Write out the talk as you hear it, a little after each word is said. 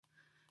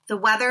The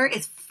weather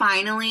is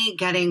finally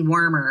getting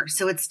warmer,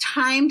 so it's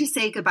time to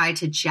say goodbye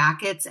to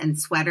jackets and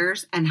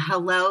sweaters and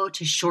hello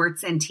to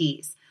shorts and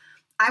tees.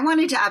 I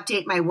wanted to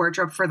update my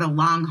wardrobe for the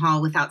long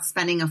haul without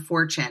spending a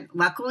fortune.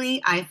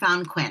 Luckily, I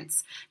found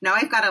Quince. Now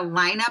I've got a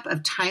lineup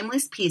of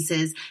timeless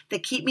pieces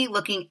that keep me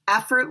looking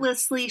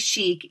effortlessly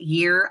chic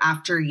year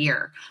after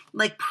year,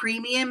 like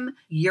premium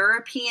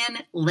European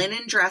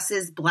linen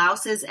dresses,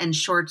 blouses, and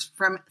shorts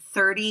from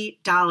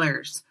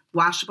 $30.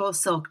 Washable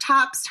silk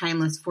tops,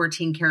 timeless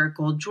 14-karat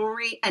gold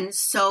jewelry, and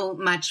so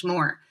much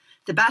more.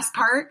 The best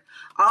part?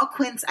 All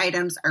Quince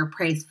items are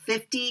priced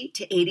 50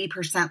 to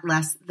 80%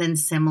 less than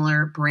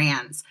similar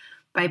brands.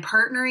 By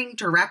partnering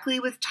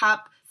directly with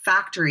top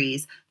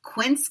factories,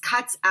 Quince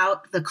cuts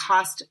out the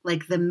cost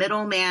like the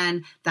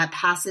middleman that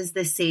passes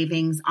the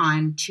savings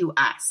on to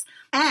us.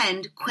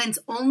 And Quince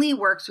only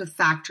works with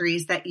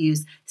factories that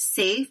use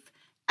safe,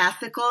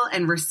 ethical,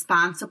 and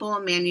responsible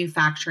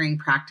manufacturing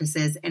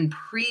practices and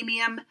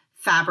premium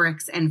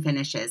fabrics and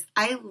finishes.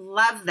 I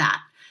love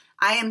that.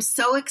 I am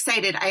so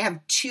excited. I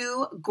have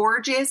 2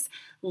 gorgeous,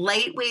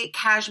 lightweight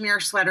cashmere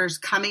sweaters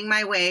coming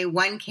my way,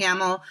 one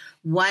camel,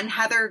 one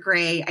heather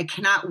gray. I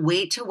cannot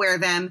wait to wear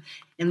them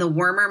in the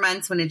warmer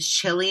months when it's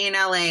chilly in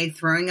LA.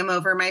 Throwing them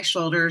over my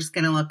shoulders,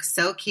 going to look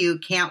so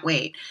cute. Can't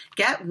wait.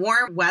 Get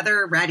warm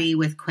weather ready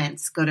with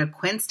Quince. Go to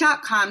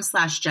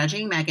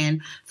quince.com/judgingmegan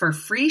for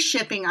free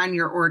shipping on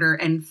your order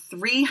and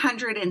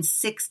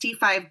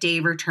 365-day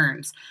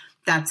returns.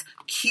 That's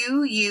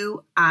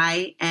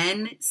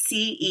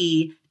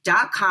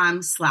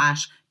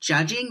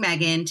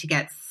QUINCE.com/judgingmegan to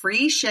get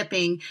free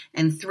shipping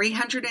and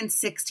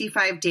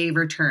 365-day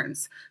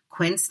returns.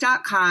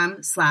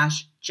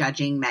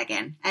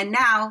 Quince.com/judgingmegan. And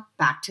now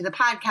back to the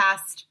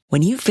podcast.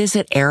 When you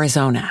visit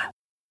Arizona,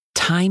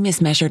 time is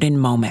measured in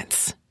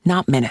moments,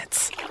 not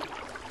minutes.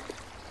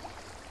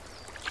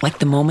 Like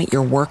the moment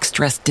your work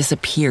stress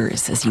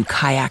disappears as you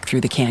kayak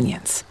through the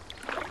canyons.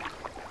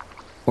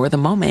 Or the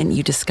moment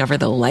you discover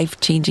the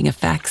life-changing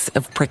effects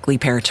of prickly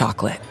pear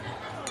chocolate.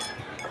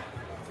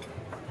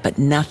 But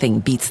nothing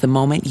beats the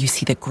moment you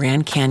see the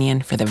Grand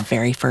Canyon for the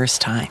very first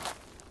time.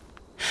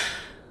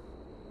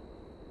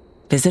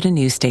 Visit a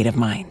new state of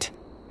mind.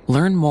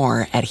 Learn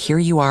more at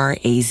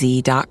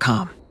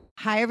hereyouareaz.com.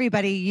 Hi,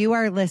 everybody. You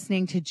are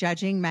listening to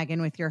Judging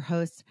Megan with your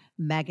host,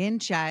 Megan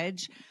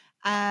Judge.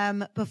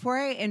 Before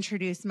I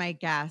introduce my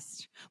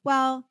guest,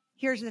 well,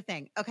 here's the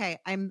thing. Okay,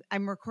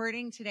 I'm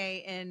recording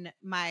today in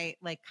my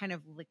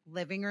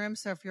living room.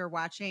 So if you're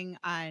watching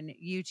on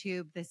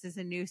YouTube, this is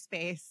a new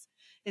space.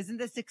 Isn't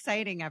this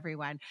exciting,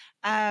 everyone?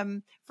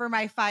 For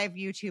my 5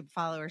 YouTube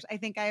followers, I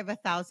think I have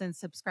 1,000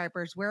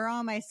 subscribers. Where are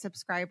all my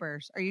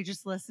subscribers? Are you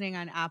just listening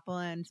on Apple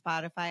and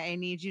Spotify? I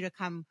need you to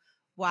come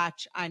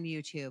watch on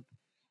YouTube,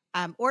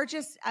 or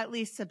just at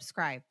least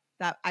subscribe.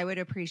 That I would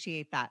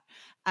appreciate that.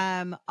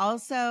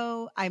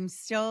 Also, I'm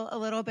still a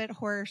little bit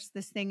hoarse.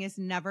 This thing is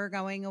never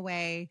going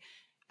away.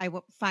 I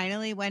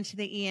finally went to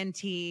the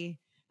ENT.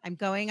 I'm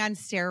going on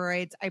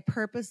steroids. I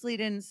purposely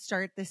didn't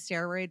start the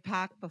steroid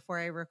pack before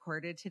I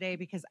recorded today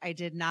because I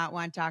did not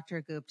want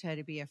Dr. Gupta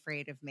to be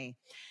afraid of me.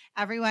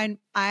 Everyone,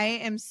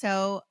 I am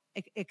so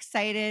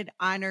excited,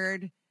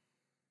 honored,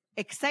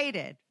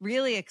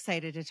 really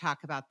excited to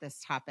talk about this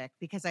topic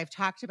because I've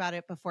talked about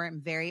it before.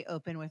 I'm very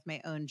open with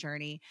my own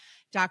journey.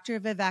 Dr.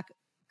 Vivek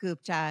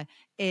Gupta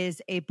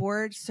is a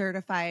board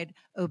certified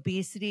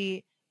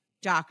obesity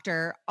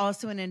doctor,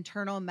 also an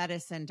internal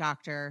medicine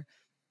doctor.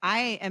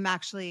 I am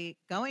actually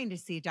going to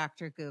see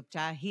Dr.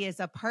 Gupta. He is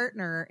a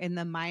partner in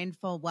the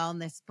Mindful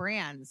Wellness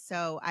brand.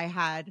 So I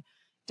had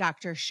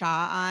Dr.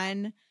 Shah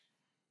on,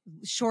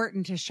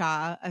 shortened to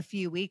Shah, a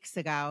few weeks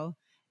ago.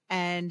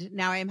 And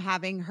now I'm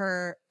having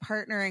her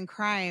partner in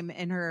crime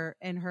in her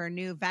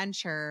new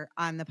venture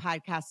on the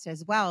podcast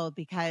as well,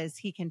 because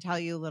he can tell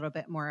you a little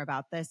bit more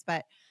about this.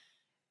 But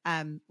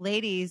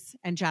ladies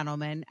and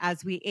gentlemen,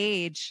 as we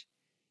age,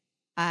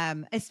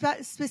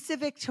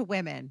 specific to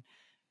women,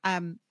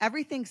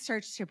 everything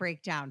starts to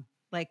break down.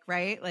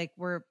 Right? Like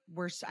I'm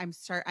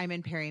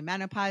in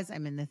perimenopause.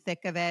 I'm in the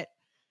thick of it.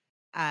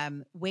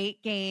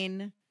 Weight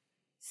gain,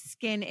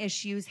 skin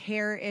issues,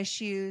 hair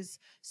issues.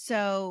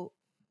 So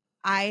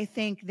I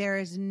think there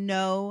is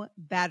no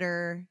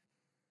better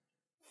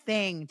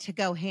thing to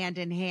go hand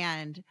in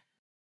hand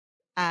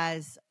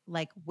as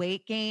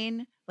weight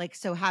gain.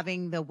 So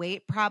having the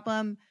weight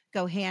problem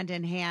go hand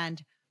in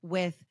hand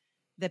with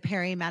the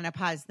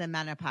perimenopause, the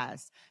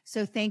menopause.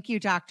 So thank you,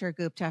 Dr.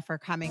 Gupta, for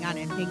coming on,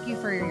 and thank you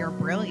for your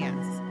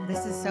brilliance.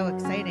 This is so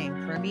exciting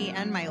for me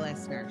and my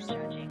listeners.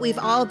 We've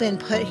all been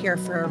put here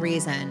for a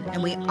reason,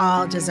 and we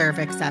all deserve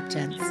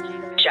acceptance.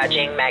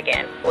 Judging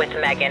Megan with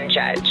Megan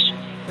Judge.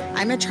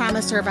 I'm a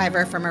trauma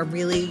survivor from a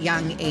really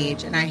young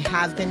age, and I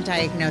have been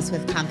diagnosed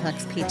with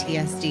complex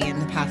PTSD in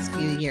the past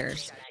few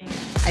years.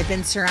 I've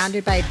been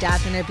surrounded by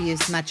death and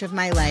abuse much of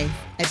my life.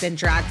 I've been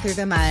dragged through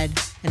the mud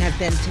and have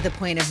been to the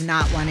point of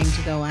not wanting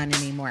to go on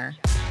anymore.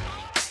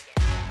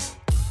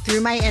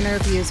 Through my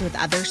interviews with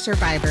other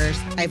survivors,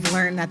 I've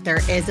learned that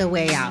there is a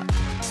way out.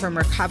 From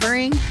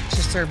recovering to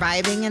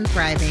surviving and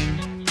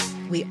thriving,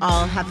 we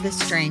all have the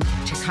strength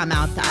to come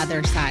out the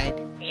other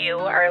side. You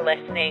are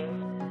listening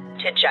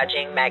to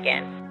Judging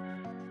Megan.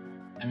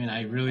 I mean,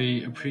 I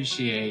really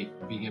appreciate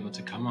being able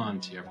to come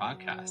on to your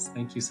podcast.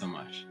 Thank you so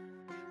much.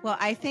 Well,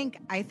 I think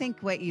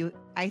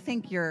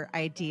your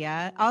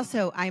idea,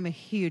 also, I'm a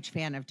huge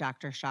fan of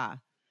Dr. Shaw.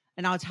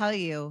 And I'll tell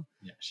you,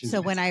 so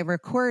amazing. When I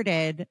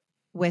recorded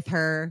with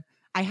her,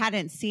 I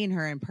hadn't seen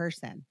her in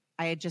person.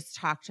 I had just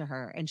talked to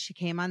her, and she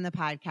came on the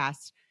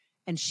podcast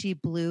and she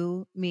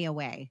blew me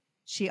away.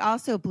 She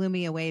also blew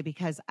me away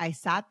because I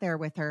sat there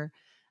with her.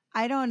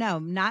 I don't know,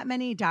 not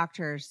many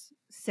doctors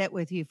sit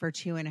with you for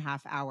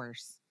 2.5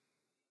 hours.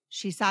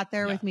 She sat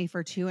there with me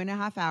for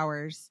 2.5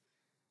 hours.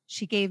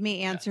 She gave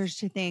me answers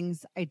to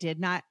things I did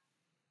not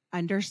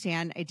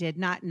understand. I did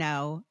not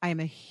know. I'm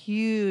a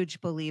huge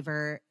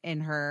believer in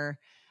her.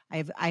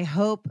 I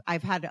hope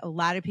I've had a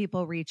lot of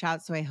people reach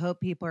out. So I hope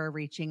people are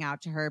reaching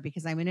out to her,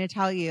 because I'm going to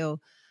tell you,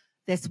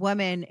 this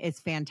woman is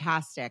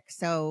fantastic.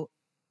 So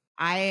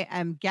I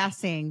am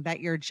guessing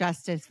that you're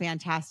just as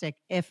fantastic,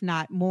 if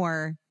not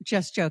more,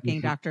 just joking,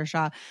 Dr.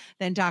 Shaw,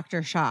 than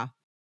Dr. Shaw.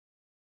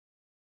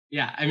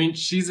 Yeah, I mean,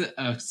 she's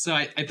so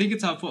I think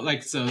it's helpful,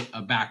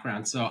 a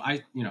background. So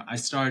I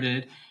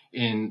started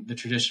in the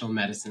traditional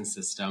medicine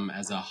system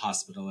as a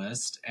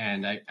hospitalist,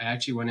 and I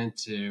actually went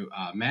into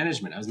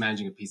management. I was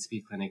managing a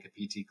PCP clinic, a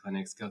PT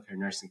clinic, skilled care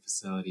nursing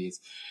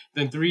facilities.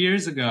 Then 3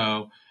 years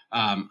ago,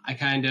 I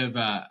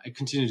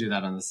continued to do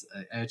that on this.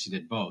 I actually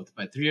did both,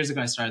 but 3 years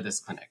ago, I started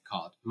this clinic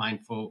called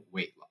Mindful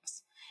Weight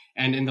Loss.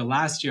 And in the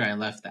last year, I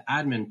left the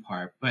admin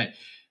part, but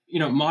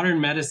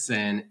modern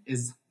medicine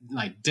is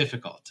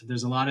difficult.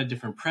 There's a lot of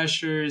different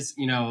pressures,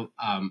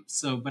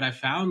 but I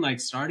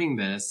found starting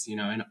this,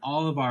 and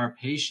all of our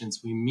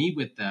patients, we meet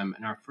with them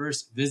in our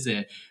first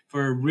visit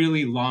for a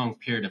really long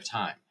period of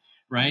time,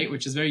 right?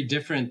 Which is very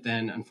different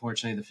than,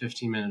 unfortunately, the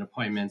 15-minute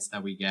appointments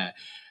that we get.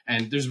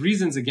 And there's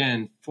reasons,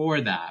 again,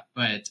 for that.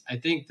 But I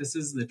think this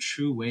is the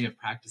true way of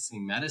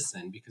practicing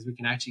medicine, because we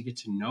can actually get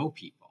to know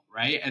people,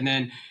 right? And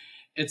then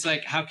it's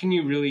how can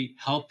you really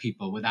help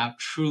people without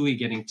truly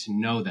getting to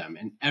know them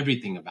and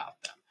everything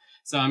about them?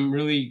 So I'm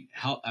really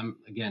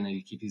again,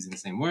 I keep using the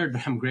same word,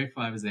 but I'm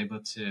grateful I was able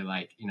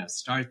to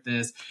start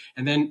this.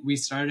 And then we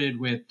started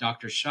with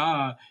Dr.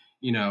 Shaw.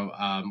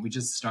 We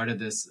just started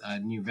this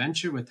new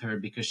venture with her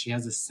because she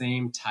has the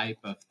same type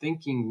of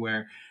thinking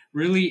where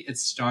really it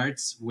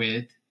starts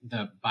with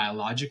the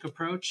biologic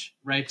approach,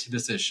 right, to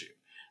this issue.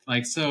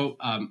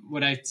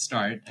 What I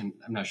start, and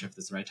I'm not sure if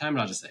this is the right time,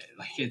 but I'll just say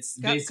it. It's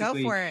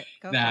basically go for it.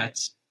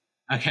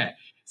 Okay.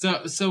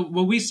 So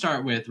what we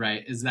start with,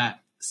 right, is that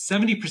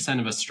 70%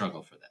 of us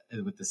struggle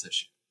with this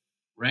issue,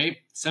 right?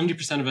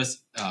 70% of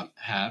us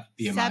have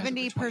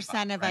BMI.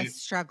 70% of us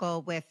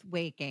struggle with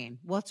weight gain.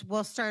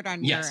 We'll start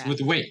on your end.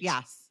 With weight.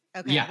 Yes.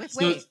 Okay. Yeah.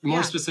 So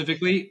more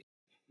specifically,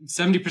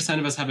 70%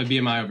 of us have a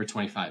BMI over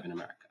 25 in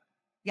America.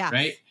 Yeah.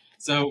 Right.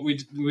 So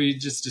we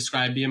just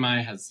described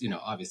BMI has,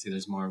 obviously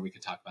there's more, we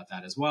could talk about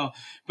that as well,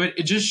 but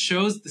it just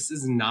shows this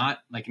is not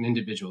an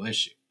individual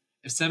issue.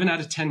 If 7 out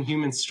of 10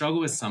 humans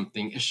struggle with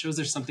something, it shows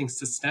there's something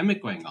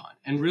systemic going on.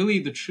 And really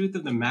the truth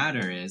of the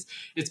matter is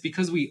it's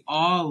because we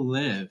all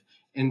live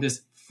in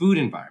this food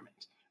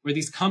environment where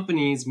these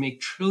companies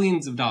make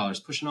trillions of dollars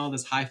pushing all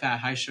this high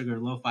fat, high sugar,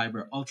 low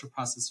fiber, ultra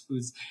processed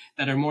foods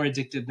that are more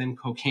addictive than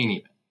cocaine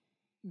even.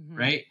 Mm-hmm.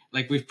 Right?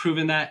 We've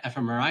proven that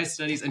fMRI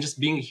studies, and just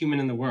being a human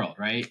in the world,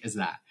 right, is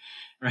that,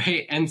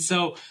 right? And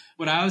so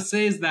what I would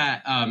say is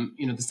that,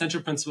 the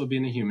central principle of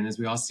being a human is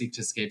we all seek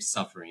to escape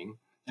suffering.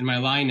 And my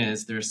line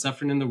is there is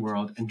suffering in the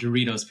world and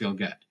Doritos feel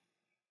good,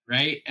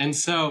 right? And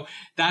so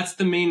that's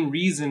the main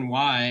reason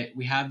why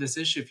we have this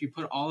issue. If you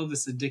put all of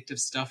this addictive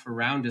stuff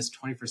around us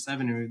 24/7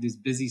 and we have these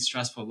busy,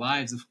 stressful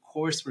lives, of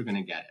course we're going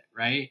to get it,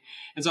 right?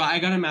 And so I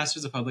got a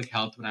master's of public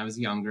health when I was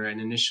younger. And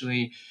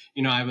initially,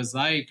 I was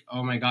like,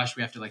 oh my gosh,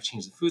 we have to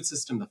change the food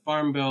system, the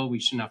farm bill. We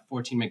shouldn't have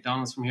 14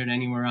 McDonald's from here to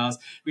anywhere else.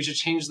 We should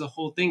change the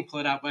whole thing, pull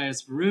it out by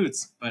its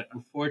roots. But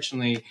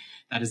unfortunately,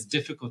 that is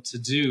difficult to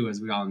do, as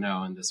we all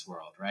know, in this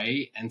world,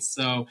 right? And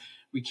so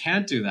we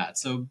can't do that.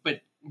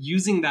 But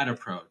using that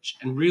approach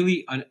and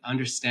really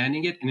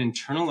understanding it and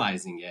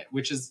internalizing it,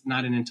 which is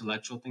not an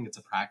intellectual thing, it's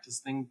a practice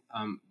thing,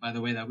 by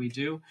the way, that we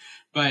do.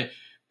 But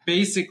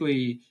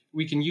basically,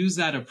 we can use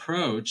that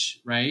approach,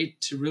 right,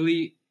 to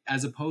really,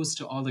 as opposed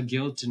to all the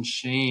guilt and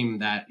shame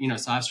that,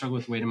 so I've struggled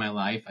with weight in my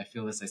life. I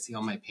feel this. I see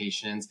all my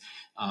patients.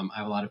 I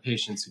have a lot of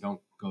patients who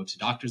don't go to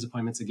doctor's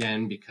appointments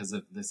again because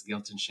of this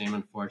guilt and shame,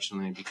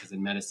 unfortunately, because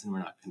in medicine, we're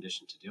not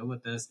conditioned to deal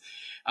with this,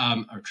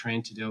 or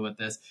trained to deal with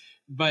this.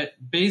 But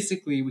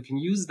basically, we can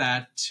use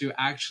that to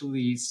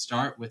actually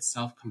start with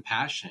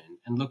self-compassion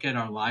and look at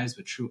our lives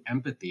with true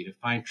empathy to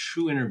find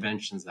true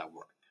interventions that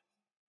work.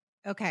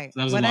 Okay. So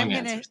that was a long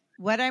answer.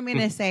 What I'm going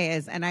to say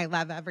is, and I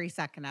love every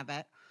second of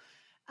it,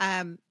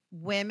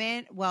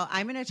 women, well,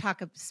 I'm going to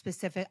talk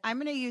I'm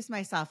going to use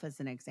myself as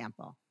an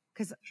example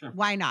because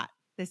why not?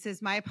 This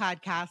is my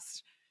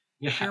podcast.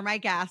 Yeah. You're my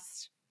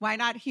guest. Why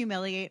not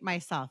humiliate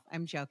myself?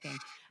 I'm joking.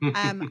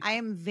 I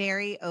am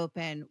very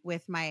open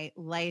with my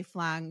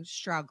lifelong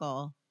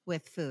struggle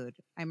with food.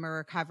 I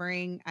was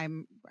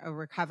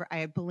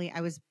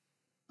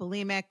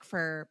bulimic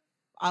for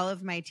all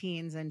of my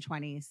teens and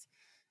 20s.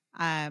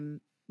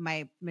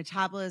 My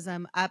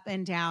metabolism up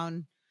and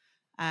down,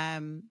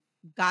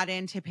 got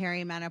into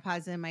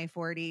perimenopause in my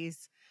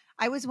 40s.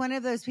 I was one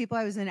of those people.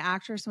 I was an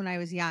actress when I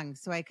was young,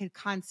 so I could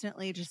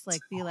constantly just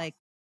like be like,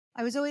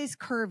 I was always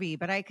curvy,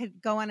 but I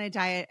could go on a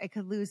diet. I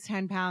could lose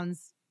 10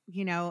 pounds.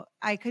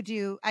 I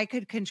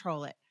could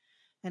control it.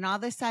 Then all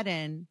of a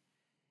sudden,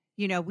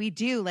 we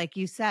do, like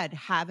you said,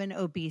 have an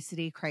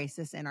obesity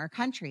crisis in our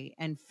country,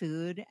 and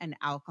food and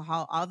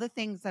alcohol, all the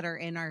things that are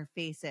in our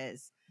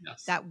faces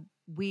that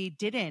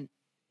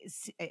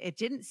it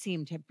didn't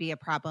seem to be a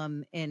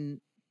problem in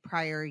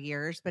prior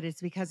years, but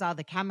it's because all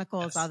the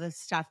chemicals, all the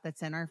stuff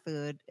that's in our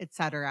food,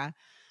 etc.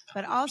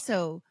 But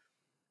also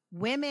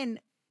women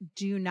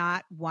do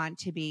not want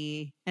to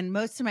be, and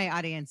most of my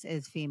audience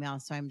is female,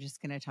 so I'm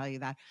just going to tell you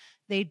that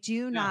they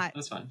do not,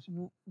 that's fine.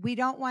 We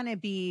don't want to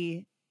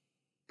be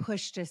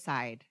pushed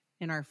aside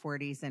in our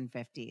 40s and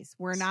 50s.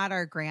 We're not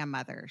our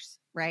grandmothers,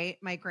 right?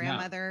 My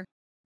grandmother,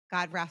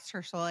 God rest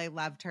her soul, I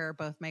loved her.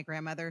 Both my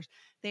grandmothers,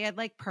 they had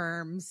like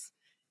perms,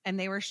 and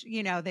they were,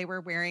 they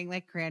were wearing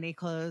like granny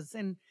clothes,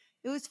 and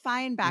it was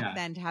fine back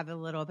then to have a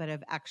little bit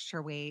of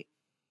extra weight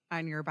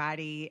on your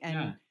body.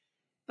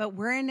 But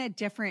we're in a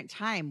different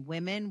time.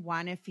 Women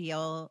want to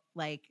feel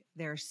like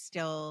they're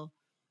still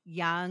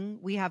young.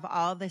 We have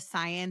all the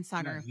science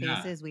on our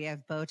faces. We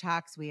have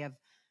Botox, we have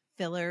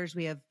fillers,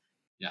 we have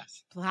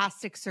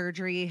plastic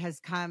surgery has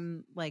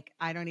come, like,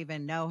 I don't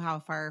even know how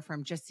far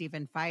from just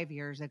even 5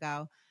 years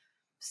ago.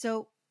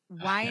 So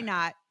why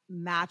not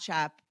match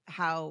up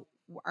how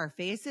our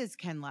faces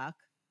can look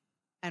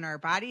and our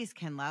bodies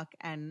can look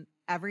and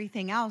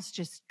everything else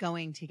just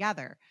going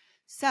together?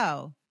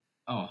 So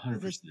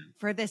 100%.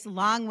 For this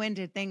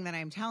long-winded thing that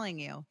I'm telling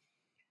you,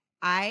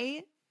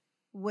 I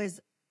was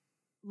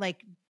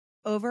like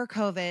over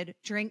COVID,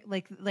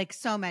 like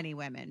so many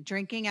women,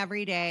 drinking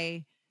every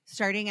day,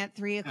 starting at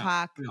 3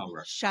 o'clock,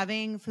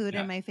 shoving food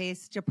in my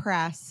face,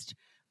 depressed.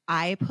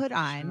 I put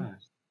on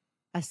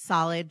a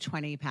solid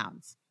 20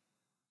 pounds.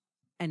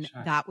 And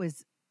that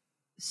was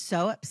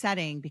so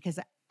upsetting because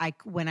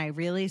when I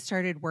really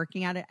started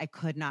working at it, I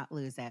could not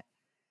lose it.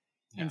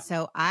 Yeah. And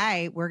so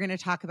we're going to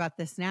talk about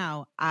this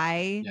now.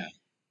 I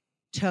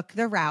took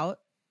the route,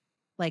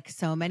 like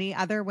so many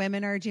other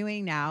women are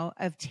doing now,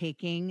 of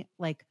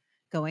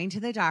going to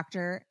the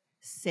doctor,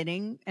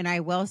 sitting, and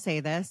I will say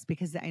this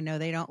because I know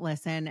they don't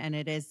listen and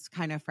it is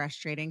kind of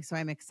frustrating. So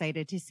I'm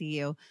excited to see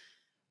you.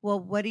 Well,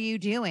 what are you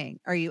doing?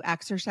 Are you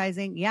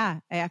exercising? Yeah,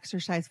 I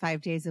exercise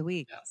 5 days a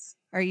week. Yes.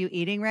 Are you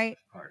eating right?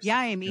 Yeah,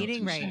 I'm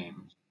eating right.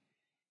 Shame.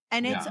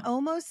 And it's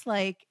almost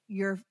like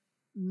you're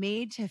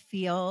made to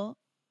feel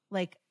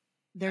like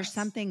there's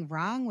something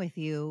wrong with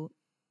you.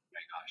 Oh my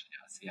gosh,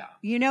 yes, yeah.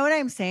 You know what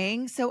I'm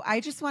saying? So I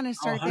just want to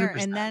start there.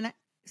 And then,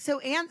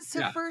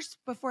 first,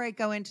 before I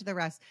go into the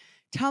rest,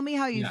 tell me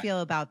how you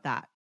feel about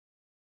that.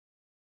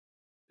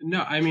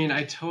 No, I mean,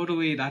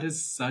 that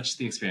is such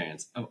the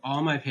experience of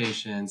all my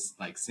patients,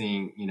 like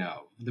seeing,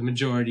 the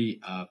majority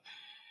of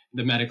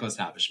the medical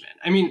establishment.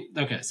 I mean,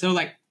 okay, so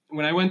like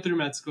when I went through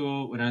med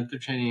school, when I went through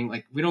training,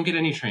 like we don't get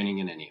any training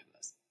in any of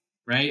this,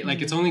 right? Mm-hmm.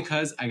 Like it's only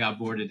because I got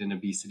boarded in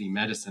obesity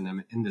medicine,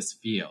 I'm in this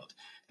field,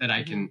 that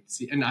I can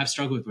see, and I've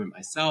struggled with it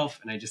myself,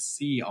 and I just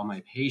see all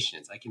my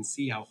patients. I can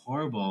see how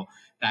horrible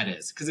that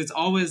is, because it's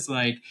always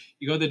like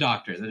you go to the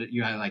doctor, that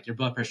you have like your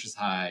blood pressure's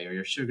high or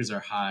your sugars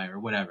are high or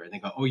whatever, and they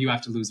go, oh, you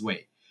have to lose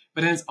weight.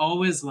 But then it's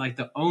always like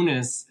the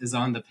onus is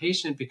on the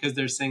patient because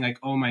they're saying like,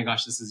 oh my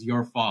gosh, this is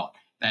your fault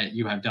that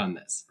you have done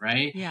this,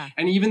 right? Yeah.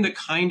 And even the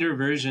kinder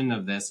version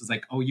of this is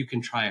like, oh, you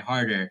can try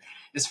harder,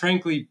 is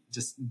frankly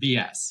just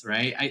BS,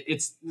 right?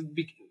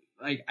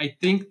 I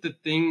think the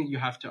thing you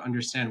have to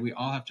understand, we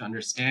all have to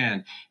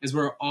understand, is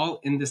we're all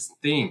in this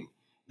thing,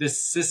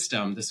 this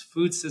system, this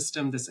food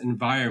system, this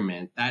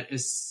environment that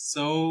is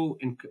so,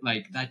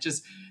 that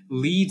just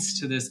leads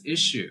to this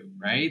issue,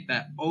 right?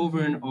 That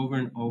over and over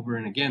and over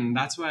and again. And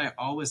that's why I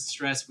always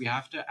stress we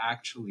have to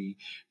actually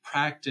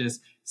practice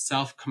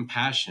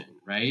self-compassion,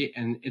 right?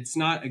 And it's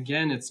not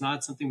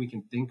something we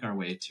can think our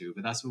way to,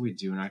 but that's what we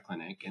do in our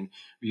clinic. And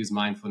we use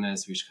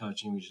mindfulness, we use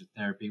coaching, we use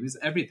therapy, we use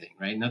everything,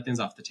 right? Nothing's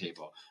off the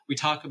table. We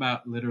talk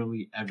about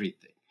literally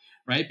everything,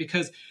 right?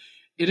 Because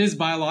it is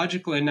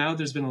biological. And now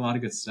there's been a lot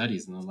of good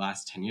studies in the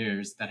last 10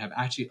 years that have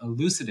actually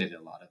elucidated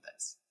a lot of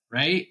this,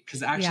 right?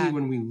 Because actually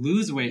when we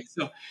lose weight,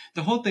 so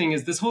the whole thing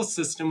is this whole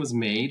system was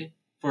made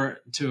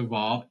to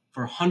evolve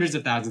for hundreds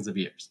of thousands of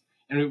years.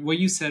 And what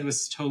you said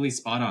was totally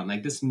spot on.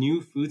 Like this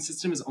new food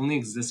system has only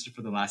existed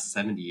for the last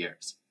 70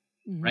 years,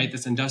 right?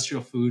 This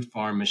industrial food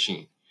farm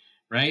machine,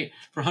 right?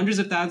 For hundreds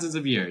of thousands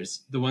of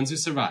years, the ones who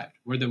survived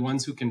were the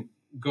ones who can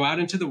go out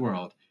into the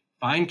world,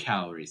 find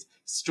calories,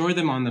 store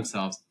them on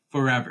themselves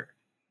forever,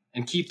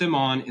 and keep them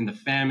on in the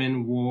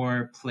famine,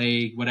 war,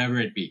 plague, whatever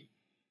it be,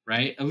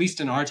 right? At least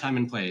in our time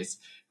and place,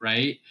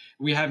 right?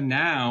 We have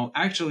now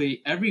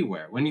actually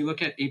everywhere. When you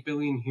look at 8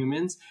 billion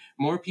humans,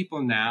 more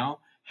people now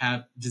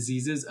have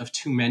diseases of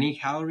too many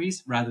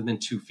calories rather than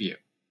too few,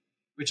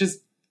 which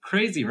is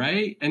crazy,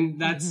 right? And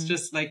that's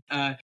just like,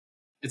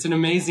 it's an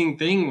amazing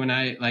thing when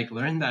I like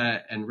learned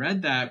that and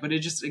read that, but it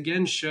just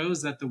again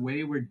shows that the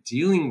way we're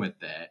dealing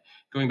with it,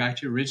 going back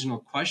to your original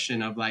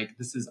question of like,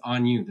 this is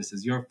on you, this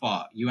is your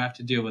fault, you have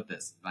to deal with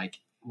this. Like,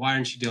 why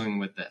aren't you dealing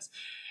with this?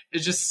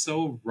 It's just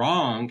so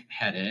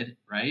wrong-headed,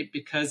 right?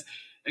 Because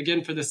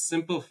again, for the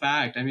simple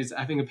fact, I was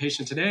having a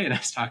patient today and I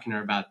was talking to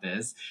her about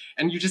this,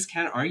 and you just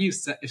can't argue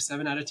if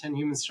 7 out of 10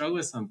 humans struggle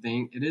with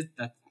something, it is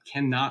that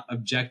cannot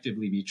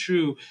objectively be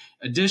true.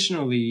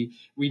 Additionally,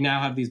 we now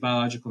have these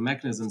biological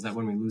mechanisms that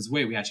when we lose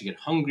weight, we actually get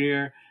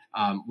hungrier,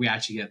 we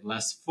actually get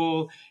less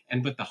full.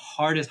 But the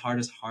hardest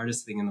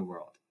thing in the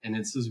world, and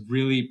this was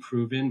really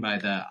proven by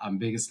the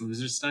Biggest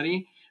Loser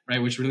study,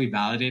 right, which really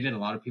validated a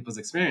lot of people's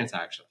experience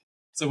actually.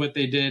 So what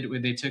they did,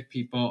 they took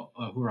people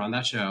who were on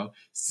that show,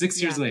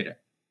 6 years later,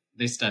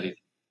 they studied,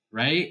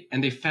 right?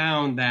 And they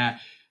found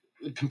that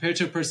compared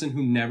to a person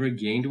who never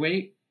gained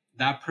weight,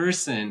 that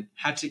person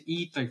had to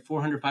eat like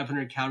 400,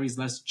 500 calories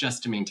less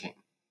just to maintain,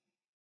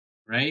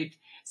 right?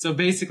 So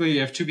basically you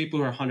have two people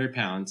who are 100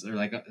 pounds or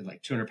like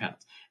 200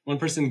 pounds. One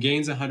person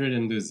gains 100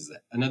 and loses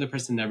it. Another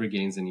person never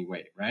gains any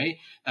weight, right?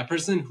 That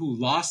person who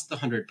lost the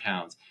 100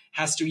 pounds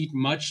has to eat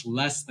much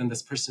less than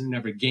this person who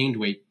never gained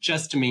weight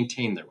just to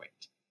maintain their weight.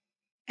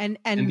 And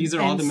these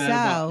are all the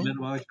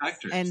metabolic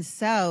factors. And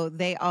so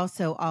they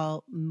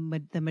also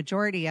the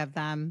majority of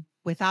them,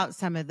 without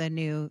some of the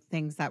new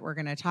things that we're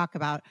going to talk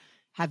about,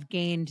 have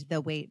gained the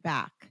weight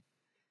back.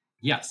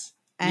 Yes.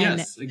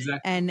 Yes,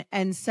 exactly.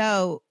 And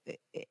so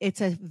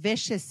it's a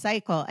vicious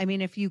cycle. I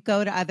mean, if you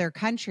go to other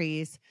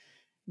countries,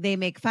 they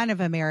make fun of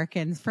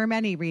Americans for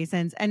many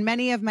reasons. And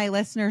many of my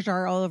listeners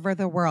are all over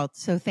the world.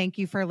 So thank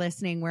you for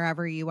listening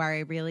wherever you are. I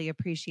really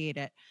appreciate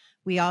it.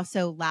 We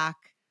also lack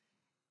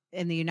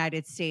in the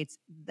United States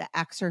the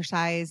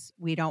exercise.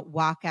 We don't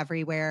walk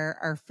everywhere.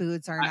 Our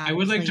foods are not I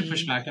would clean. like to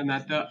push back on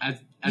that though. As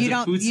you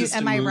a food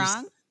system am I moves,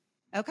 wrong?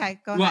 Okay,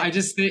 go ahead. Well, I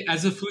just think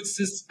as a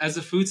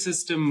food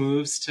system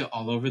moves to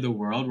all over the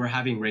world, we're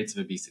having rates of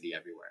obesity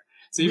everywhere.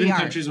 So even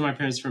countries where my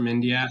parents from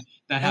India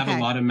that have a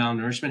lot of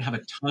malnourishment have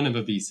a ton of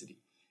obesity.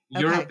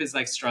 Europe is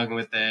like struggling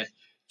with it.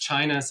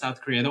 China,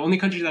 South Korea. The only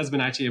country that's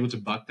been actually able to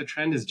buck the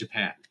trend is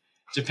Japan.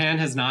 Japan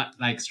has not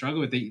like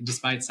struggled with it,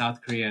 despite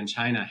South Korea and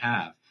China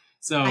have.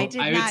 So I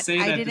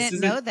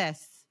didn't know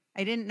this.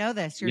 I didn't know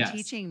this. You're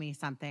teaching me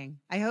something.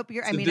 I hope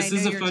you're. I mean, I know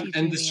you're teaching me a lot.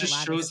 And this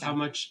just shows how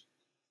much.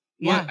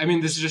 Yeah, I mean,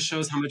 this just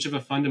shows how much of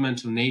a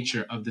fundamental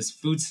nature of this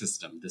food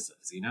system this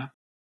is,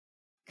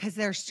 Because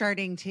they're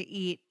starting to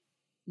eat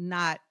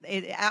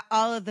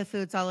all of the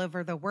foods all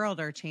over the world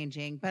are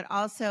changing, but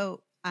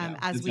also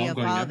as we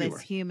evolve as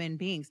human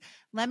beings.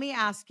 Let me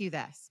ask you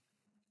this.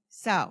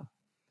 So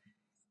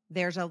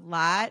there's a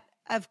lot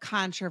of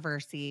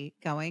controversy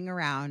going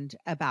around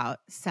about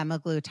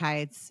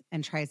semaglutides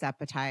and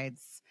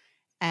trizepatides,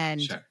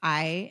 and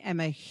I am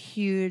a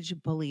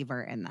huge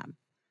believer in them.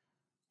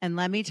 And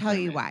let me tell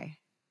you why.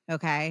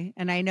 Okay.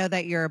 And I know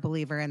that you're a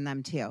believer in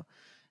them too.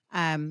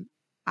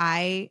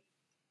 I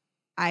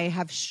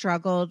have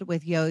struggled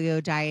with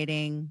yo-yo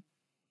dieting.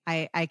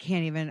 I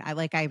can't even,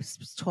 like I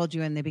told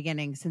you in the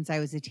beginning, since I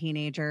was a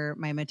teenager,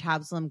 my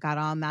metabolism got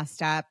all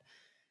messed up.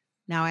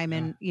 Now I'm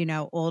in,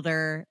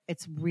 older.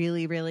 It's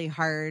really, really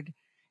hard.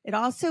 It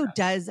also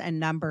does a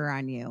number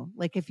on you.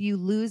 Like if you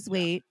lose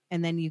weight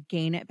and then you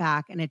gain it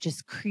back and it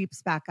just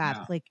creeps back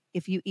up, like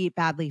if you eat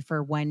badly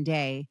for one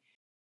day.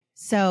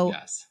 So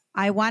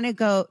I want to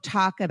go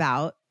talk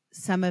about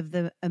some of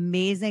the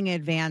amazing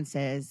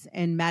advances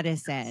in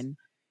medicine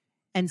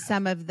and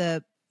some of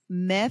the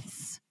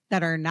myths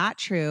that are not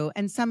true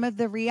and some of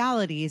the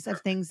realities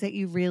of things that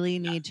you really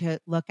need to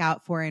look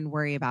out for and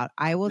worry about.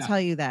 I will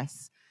tell you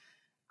this.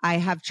 I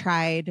have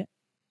tried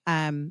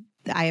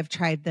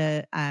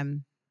the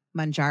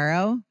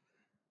Manjaro,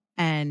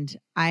 and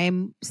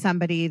I'm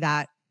somebody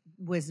that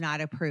was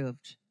not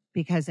approved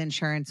because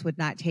insurance would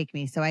not take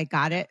me. So I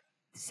got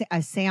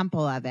a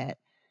sample of it.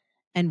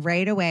 And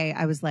right away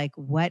I was like,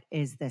 what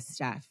is this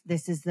stuff?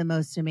 This is the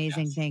most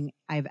amazing thing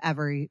I've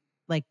ever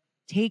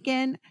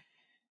taken.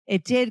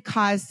 It did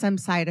cause some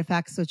side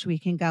effects, which we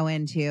can go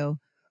into,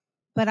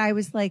 but I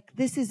was like,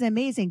 this is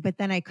amazing. But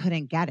then I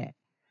couldn't get it.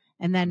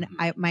 And then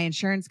my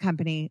insurance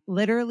company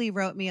literally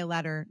wrote me a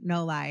letter,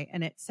 no lie.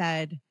 And it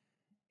said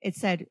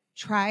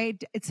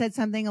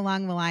something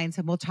along the lines,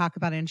 and we'll talk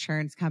about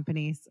insurance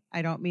companies.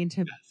 I don't mean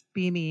to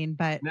be mean,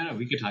 but no,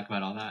 we could talk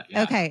about all that.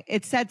 Yeah. Okay.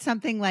 It said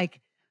something like,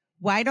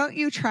 why don't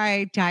you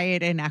try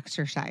diet and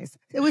exercise?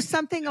 It was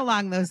something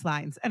along those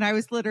lines. And I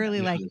was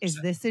literally like, is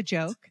this a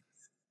joke?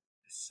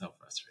 It's so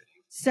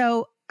frustrating.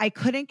 So I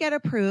couldn't get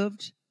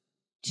approved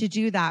to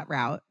do that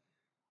route.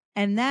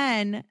 And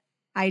then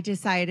I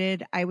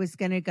decided I was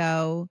going to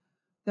go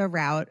the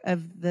route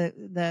of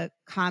the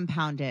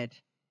compounded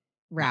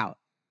route.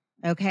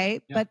 Okay.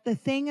 Yep. But the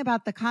thing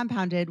about the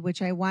compounded,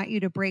 which I want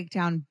you to break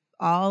down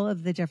all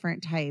of the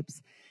different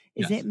types,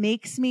 is it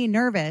makes me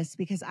nervous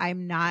because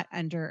I'm not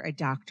under a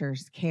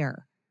doctor's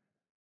care.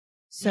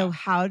 So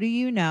how do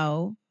you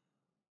know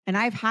And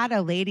I've had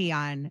a lady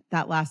on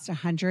that lost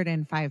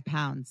 105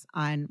 pounds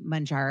on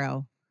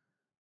Mounjaro.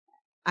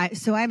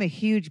 So I'm a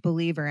huge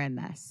believer in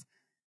this.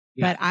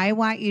 Yeah. But I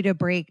want you to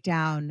break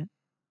down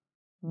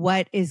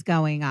what is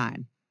going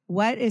on.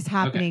 What is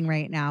happening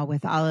right now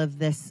with all of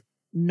this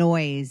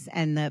noise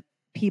and the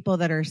people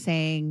that are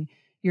saying,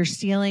 you're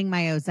stealing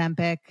my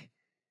Ozempic.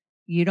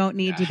 You don't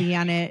need to be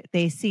on it.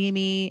 They see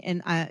me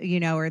and,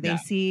 or they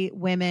see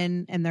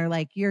women and they're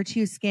like, you're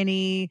too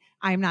skinny.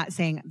 I'm not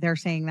saying they're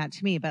saying that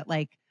to me, but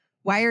like,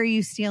 why are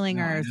you stealing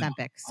our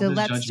Ozempic? So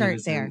let's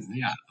start there.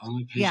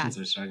 Only patients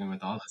are struggling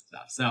with all this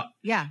stuff. So,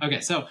 yeah. Okay.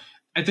 So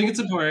I think it's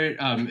important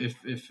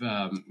if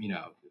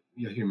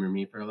you'll humor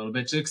me for a little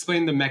bit to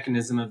explain the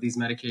mechanism of these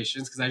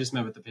medications, because I just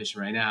met with the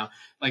patient right now.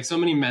 Like so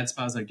many med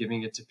spas are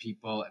giving it to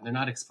people and they're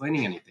not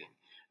explaining anything.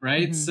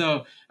 Right. Mm-hmm.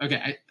 So,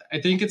 okay. I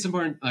think it's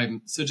important.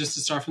 So just to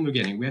start from the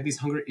beginning, we have these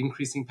hunger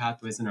increasing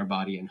pathways in our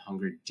body and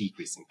hunger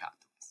decreasing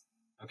pathways.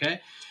 Okay.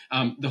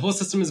 The whole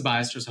system is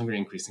biased towards hunger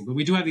increasing, but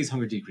we do have these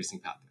hunger decreasing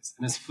pathways.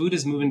 And as food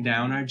is moving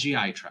down our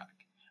GI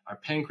tract, our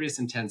pancreas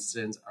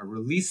intestines are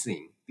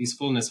releasing these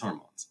fullness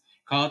hormones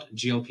called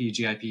GLP,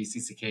 GIP,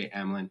 CCK,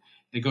 amylin.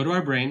 They go to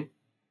our brain.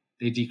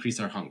 They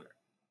decrease our hunger.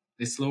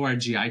 They slow our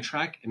GI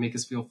tract and make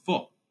us feel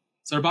full.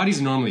 So our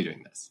body's normally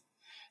doing this.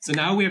 So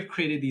now we have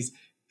created these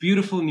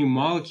beautiful new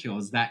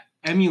molecules that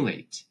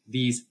emulate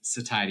these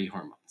satiety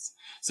hormones.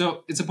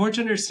 So it's important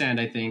to understand,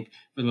 I think,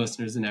 for the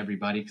listeners and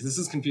everybody, because this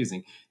is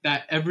confusing,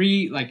 that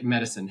every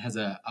medicine has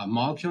a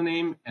molecule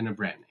name and a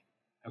brand name.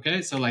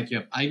 Okay, so you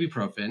have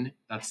ibuprofen,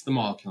 that's the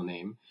molecule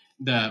name.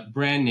 The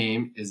brand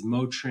name is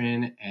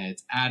Motrin and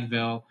it's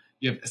Advil.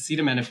 You have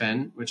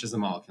acetaminophen, which is a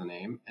molecule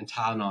name, and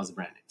Tylenol is a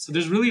brand name. So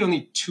there's really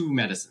only two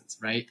medicines,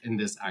 right, in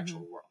this actual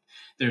world.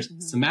 There's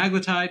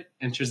semaglutide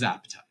and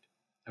tirzepatide.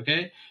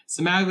 Okay,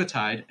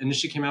 semaglutide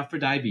initially came out for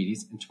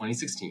diabetes in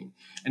 2016,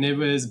 and it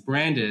was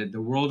branded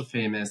the world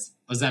famous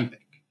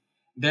Ozempic.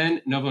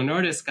 Then Novo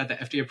Nordisk got the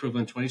FDA approval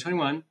in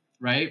 2021,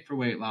 right, for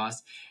weight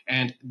loss.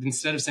 And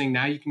instead of saying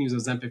now you can use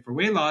Ozempic for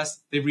weight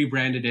loss, they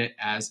rebranded it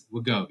as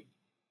Wegovy.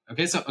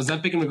 Okay, so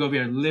Ozempic and Wegovy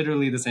are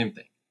literally the same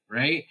thing,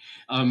 right?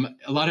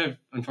 Unfortunately, a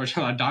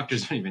lot of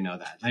doctors don't even know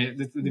that.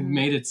 They've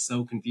made it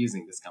so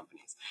confusing, these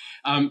companies.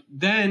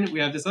 Then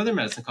we have this other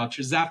medicine called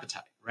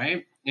tirzepatide,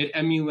 right? It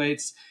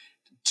emulates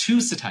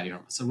two satiety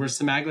hormones. So where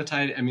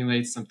semaglutide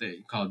emulates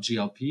something called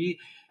GLP,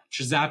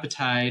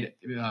 tirzepatide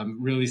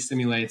really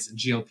stimulates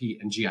GLP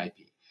and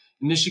GIP.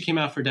 Initially came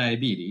out for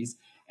diabetes,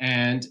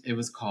 and it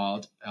was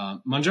called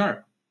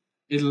Mounjaro.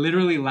 It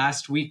literally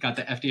last week got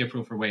the FDA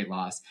approval for weight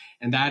loss,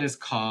 and that is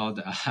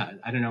called,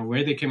 I don't know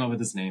where they came up with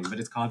this name, but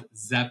it's called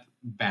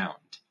Zepbound.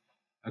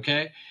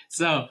 Okay,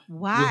 so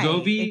why?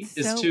 Wegovy it's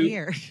is so too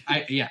weird.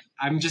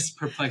 I'm just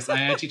perplexed.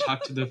 I actually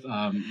talked to the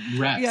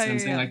reps and I'm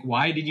saying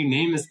why did you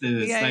name this?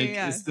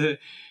 It's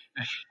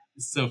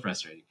so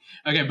frustrating.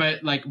 Okay,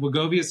 but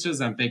Wegovy is to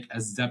Ozempic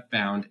as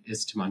Zepbound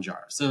is to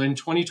Mounjaro. So in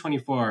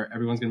 2024,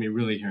 everyone's going to be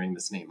really hearing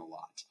this name a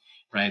lot,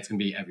 right? It's going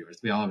to be everywhere. It's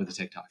going to be all over the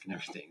TikTok and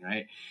everything,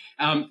 right?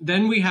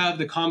 Then we have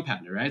the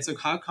compounder, right? So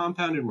how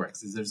compounded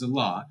works is there's a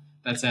law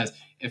that says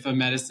if a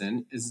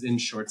medicine is in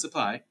short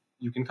supply,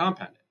 you can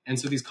compound it. And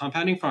so these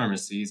compounding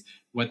pharmacies,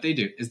 what they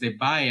do is they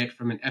buy it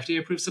from an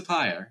FDA-approved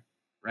supplier,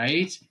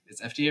 right?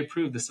 It's FDA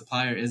approved. The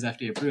supplier is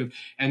FDA approved.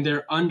 And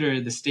they're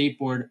under the State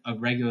Board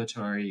of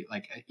Regulatory,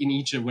 in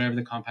each of wherever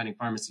the compounding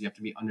pharmacy, you have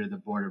to be under the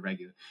Board of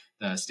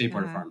the State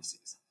Board of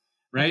Pharmacies,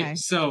 right? Okay.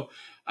 So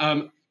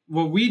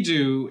what we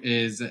do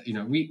is,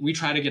 we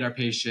try to get our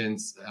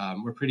patients,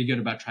 we're pretty good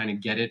about trying to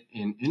get it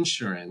in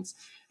insurance.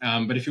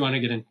 But if you want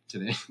to get into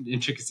the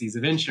intricacies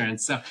of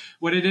insurance, so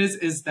what it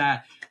is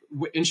that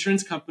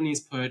insurance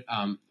companies put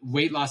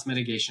weight loss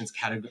medications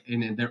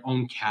in their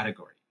own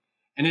category.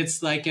 And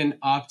it's like an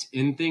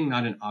opt-in thing,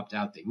 not an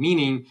opt-out thing,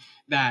 meaning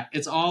that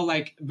it's all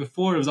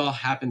before it was all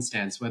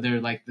happenstance,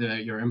 whether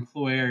your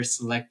employer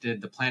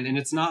selected the plan. And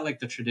it's not like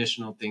the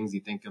traditional things you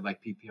think of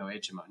PPO,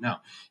 HMO. No,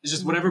 it's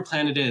just whatever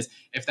plan it is,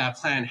 if that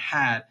plan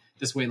had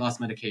this weight loss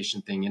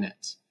medication thing in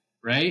it,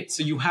 right?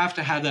 So you have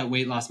to have that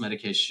weight loss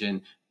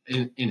medication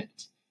in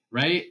it,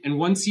 right? And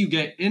once you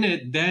get in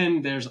it,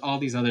 then there's all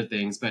these other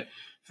things. But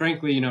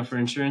frankly, for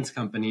insurance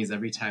companies,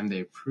 every time they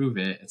approve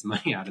it, it's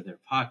money out of their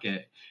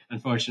pocket,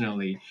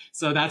 unfortunately.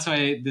 So that's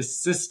why this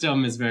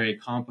system is very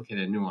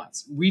complicated and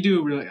nuanced.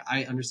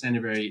 I understand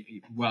it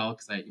very well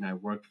because I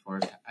worked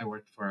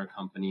for a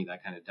company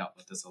that kind of dealt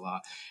with this a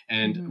lot.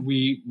 And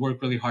we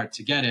work really hard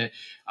to get it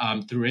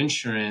through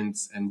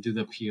insurance and do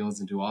the appeals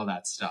and do all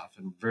that stuff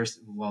and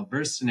well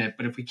versed in it.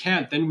 But if we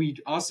can't, then we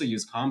also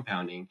use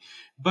compounding.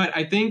 But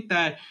I think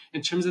that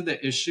in terms of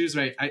the issues,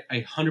 right, I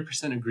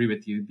 100% agree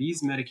with you.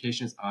 These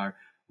medications are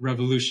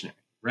revolutionary,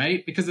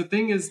 right? Because the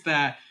thing is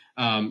that,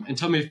 and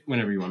tell me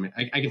whenever you want me,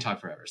 I can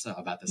talk forever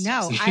about this.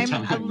 No,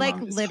 I'm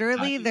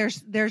literally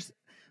there's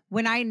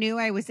when I knew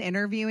I was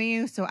interviewing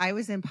you, so I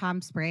was in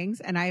Palm Springs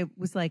and I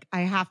was like,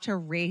 I have to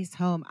race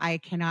home. I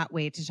cannot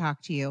wait to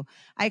talk to you.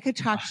 I could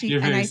talk to you.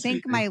 And I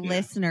think my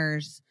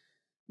listeners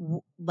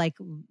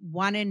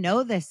want to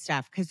know this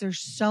stuff because there's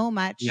so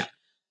much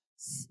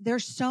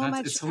there's so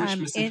much,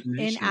 misinformation.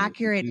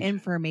 inaccurate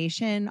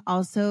information.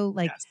 Also,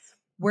 like Yes.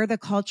 we're the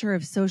culture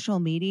of social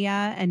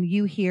media, and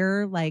you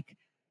hear like,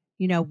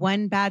 you know,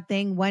 one bad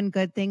thing, one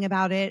good thing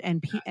about it.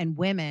 And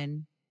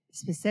women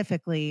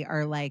specifically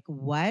are like,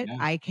 what? Yeah.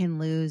 I can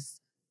lose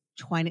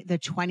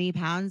 20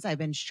 pounds I've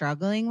been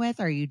struggling with.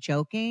 Are you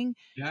joking?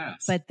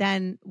 Yes. But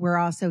then we're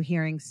also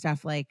hearing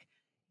stuff like,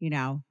 you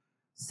know,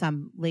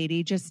 some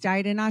lady just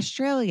died in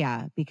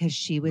Australia because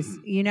she was,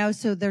 you know,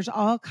 so there's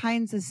all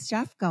kinds of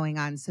stuff going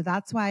on. So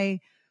that's why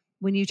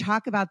when you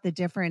talk about the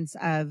difference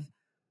of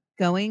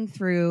going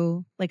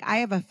through, like I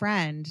have a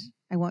friend,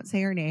 I won't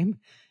say her name,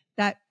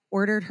 that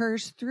ordered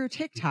hers through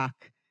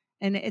TikTok,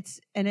 and it's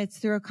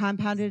through a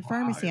compounded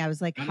pharmacy. I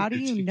was like, how do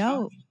you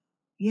know?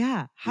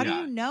 Yeah. How do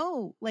you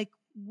know like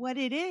what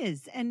it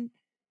is? And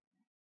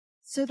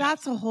so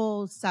that's a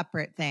whole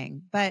separate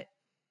thing. But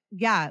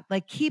yeah,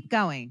 like keep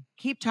going,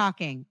 keep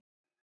talking.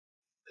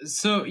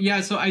 So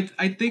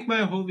I think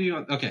my whole view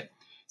on, okay.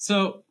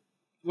 So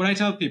what I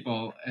tell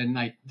people, and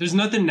like there's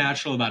nothing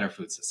natural about our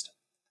food system.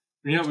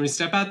 You know, when we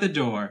step out the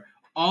door,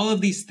 all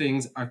of these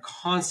things are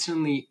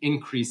constantly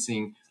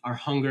increasing our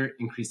hunger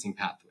increasing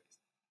pathways,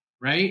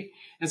 right?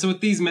 And so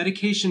what these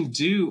medications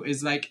do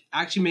is like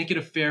actually make it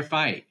a fair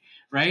fight,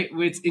 right?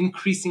 It's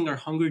increasing our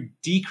hunger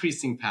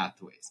decreasing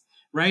pathways,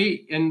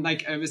 right? And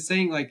like I was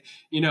saying, like,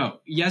 you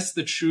know, yes,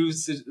 the true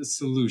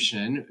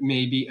solution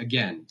may be,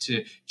 again,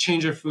 to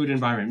change our food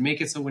environment, make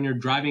it so when you're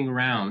driving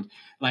around,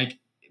 like,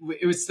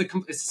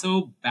 it's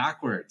so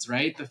backwards,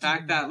 right? The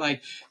fact that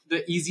like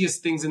the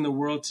easiest things in the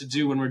world to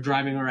do when we're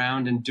driving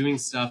around and doing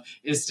stuff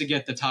is to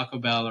get the Taco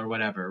Bell or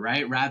whatever,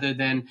 right? Rather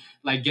than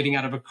like getting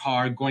out of a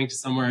car, going to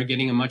somewhere,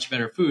 getting a much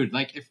better food.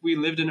 Like if we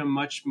lived in a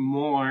much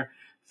more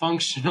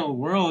functional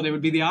world, it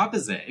would be the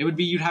opposite. It would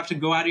be you'd have to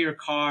go out of your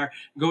car,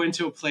 go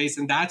into a place,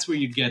 and that's where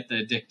you'd get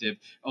the addictive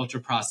ultra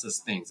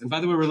processed things. And by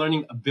the way, we're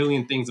learning a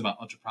billion things about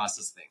ultra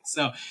processed things.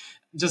 So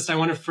I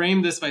want to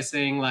frame this by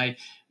saying like,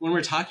 when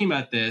we're talking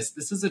about this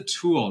is a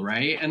tool,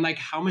 right? And like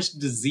how much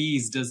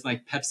disease does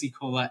like Pepsi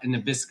Cola and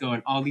Nabisco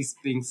and all these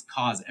things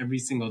cause every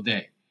single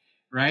day,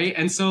 right?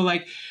 And so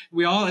like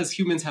we all as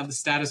humans have the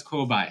status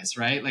quo bias,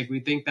 right? Like we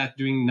think that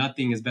doing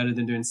nothing is better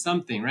than doing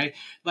something, right?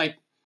 Like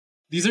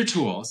these are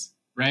tools,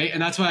 right?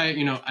 And that's why,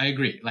 you know, I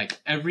agree. Like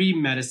every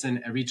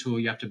medicine, every tool,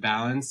 you have to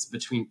balance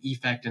between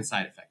effect and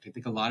side effect. I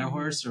think a lot of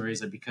horror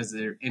stories are because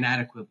they're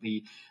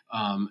inadequately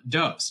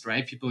dosed,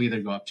 right? People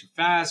either go up too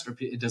fast or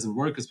it doesn't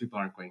work because people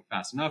aren't going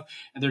fast enough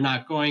and they're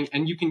not going.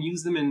 And you can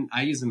use them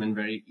I use them in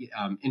very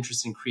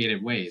interesting,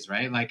 creative ways,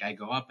 right? Like I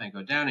go up and I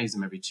go down. I use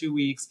them every 2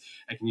 weeks.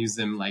 I can use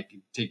them like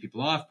take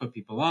people off, put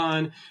people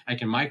on. I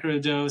can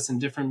microdose in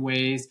different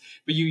ways,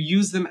 but you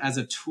use them as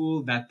a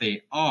tool that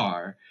they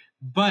are.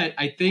 But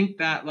I think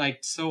that like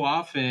so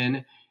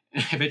often,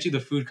 I bet you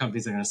the food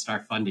companies are going to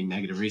start funding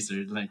negative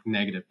research, like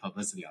negative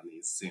publicity on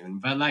these soon.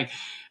 But like,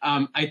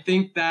 I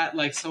think that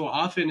like so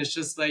often it's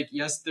just like,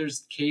 yes,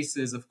 there's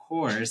cases, of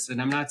course. And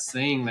I'm not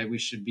saying like we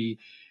should be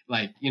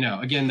like, you know,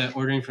 again, the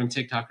ordering from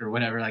TikTok or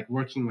whatever, like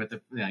working with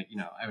like, you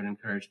know, I would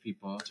encourage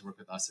people to work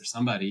with us or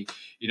somebody,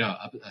 you know,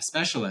 a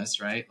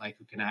specialist, right? Like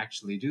who can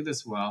actually do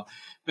this well.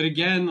 But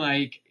again,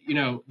 like, you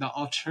know, the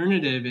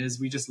alternative is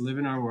we just live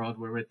in our world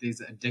where we're with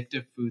these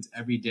addictive foods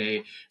every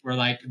day. We're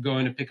like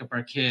going to pick up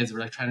our kids. We're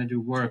like trying to do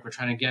work. We're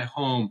trying to get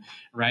home,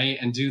 right?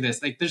 And do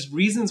this. Like there's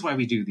reasons why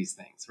we do these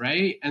things,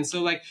 right? And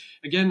so like,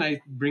 again, I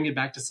bring it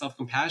back to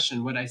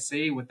self-compassion. What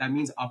that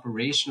means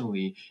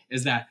operationally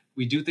is that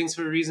we do things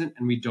for a reason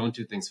and we don't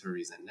do things for a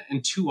reason.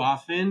 And too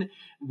often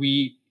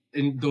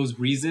in those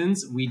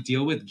reasons, we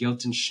deal with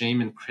guilt and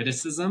shame and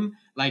criticism.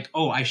 Like,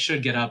 oh, I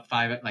should get up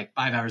 5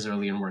 hours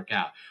early and work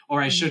out.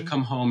 Or I should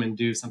come home and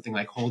do something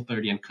like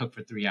Whole30 and cook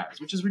for 3 hours,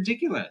 which is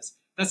ridiculous.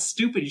 That's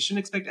stupid. You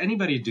shouldn't expect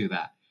anybody to do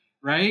that.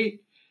 Right.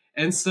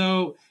 And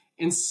so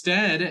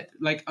instead,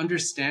 like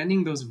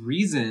understanding those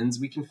reasons,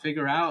 we can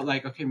figure out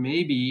like, okay,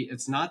 maybe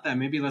it's not that.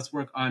 Maybe let's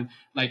work on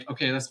like,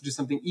 okay, let's do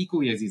something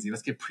equally as easy.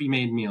 Let's get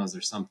pre-made meals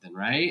or something.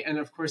 Right. And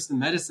of course, the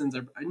medicines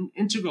are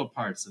integral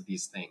parts of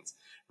these things,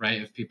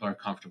 right? If people are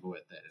comfortable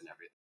with it and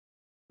everything.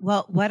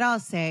 Well, what I'll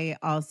say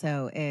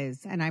also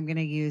is, and I'm going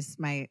to use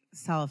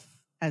myself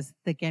as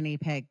the guinea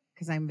pig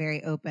because I'm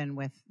very open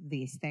with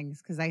these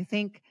things, because I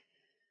think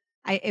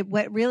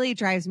what really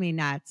drives me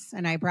nuts,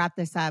 and I brought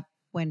this up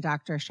when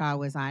Dr. Shaw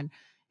was on,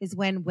 is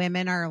when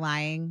women are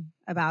lying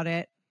about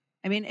it.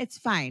 I mean, it's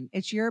fine.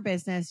 It's your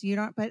business. You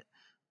don't, but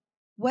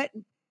what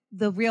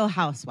the Real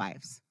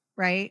Housewives,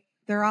 right?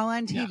 They're all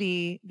on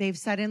TV. Yeah. They've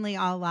suddenly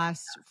all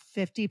lost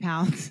 50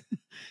 pounds,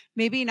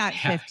 maybe not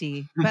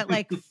 50, but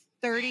like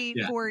 30,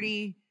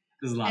 40.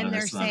 There's a lot and of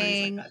they're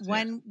saying like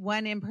that,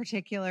 one in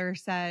particular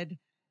said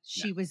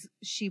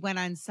she went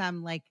on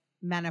some like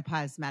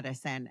menopause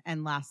medicine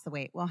and lost the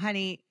weight. Well,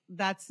 honey,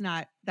 that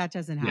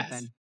doesn't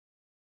happen. Yes.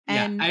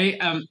 And go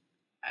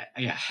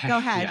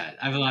ahead. Yeah,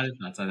 I have a lot of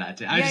thoughts on that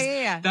too.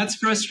 Yeah. That's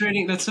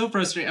frustrating. That's so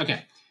frustrating.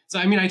 Okay. So,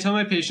 I mean, I tell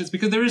my patients,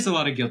 because there is a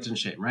lot of guilt and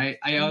shame, right?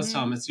 I always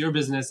tell them it's your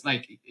business.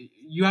 Like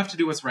you have to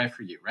do what's right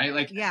for you, right?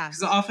 Like, Yeah.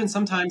 because often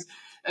sometimes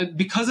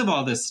because of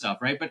all this stuff,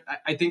 right? But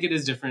I think it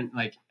is different,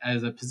 like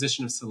as a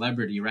position of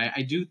celebrity, right?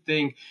 I do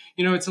think,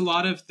 it's a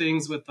lot of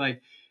things with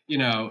like,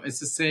 it's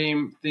the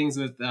same things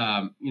with,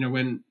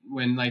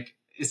 when like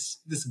it's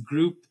this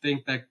group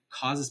think that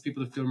causes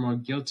people to feel more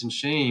guilt and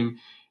shame.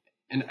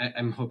 And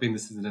I'm hoping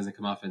this doesn't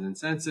come off as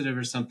insensitive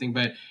or something,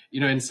 but,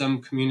 in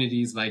some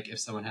communities, like if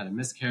someone had a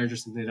miscarriage or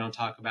something, they don't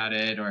talk about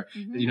it, or,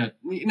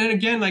 and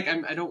again, like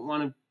I don't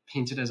want to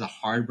paint it as a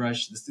hard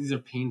brush. These are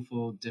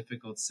painful,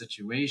 difficult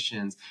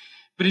situations,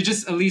 but it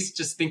just, at least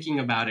just thinking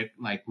about it,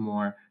 like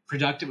more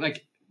productive,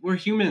 like we're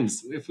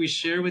humans. If we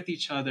share with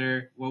each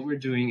other what we're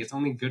doing, it's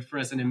only good for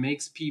us. And it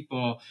makes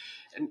people,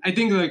 and I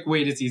think like,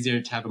 wait, it's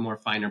easier to have a more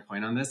finer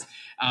point on this,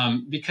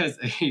 because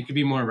you could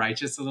be more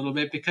righteous a little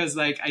bit, because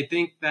like, I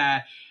think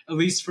that at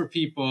least for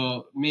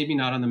people, maybe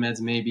not on the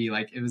meds, maybe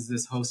like it was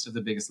this host of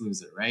The Biggest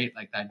Loser, right?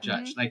 Like that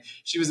judge, like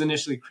she was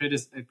initially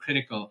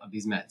critical of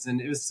these meds.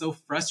 And it was so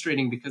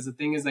frustrating because the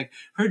thing is like,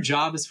 her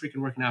job is freaking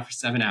working out for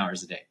 7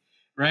 hours a day,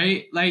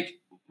 right? Like,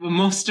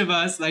 most of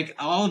us, like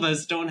all of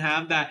us, don't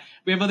have that.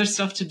 We have other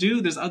stuff to do.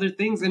 There's other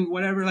things, and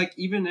whatever, like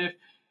even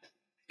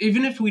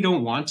if we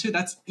don't want to,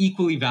 that's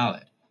equally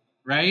valid,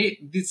 right?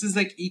 This is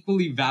like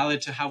equally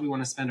valid to how we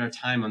want to spend our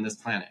time on this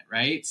planet,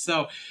 right?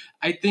 So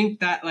I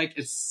think that like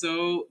there's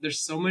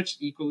so much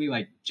equally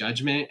like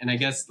judgment, and I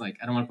guess like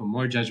I don't want to put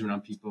more judgment on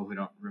people who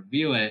don't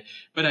reveal it,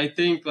 but I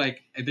think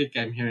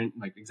I'm hearing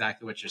like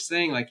exactly what you're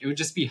saying. Like it would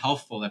just be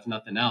helpful, if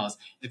nothing else,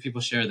 if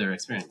people share their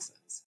experiences.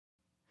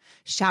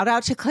 Shout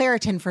out to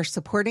Claritin for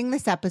supporting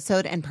this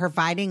episode and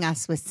providing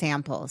us with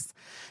samples.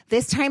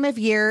 This time of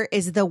year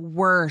is the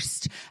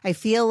worst. I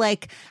feel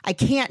like I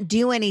can't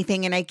do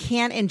anything and I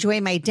can't enjoy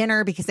my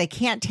dinner because I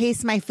can't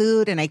taste my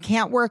food, and I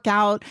can't work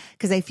out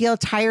because I feel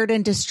tired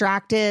and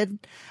distracted.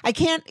 I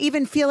can't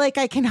even feel like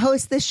I can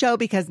host this show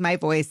because my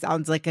voice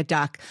sounds like a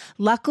duck.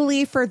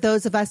 Luckily for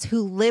those of us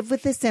who live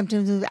with the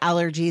symptoms of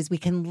allergies, we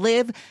can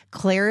live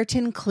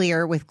Claritin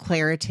Clear with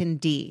Claritin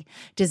D.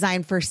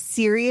 Designed for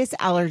serious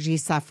allergy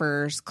sufferers,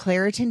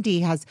 Claritin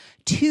D has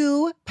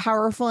 2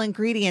 powerful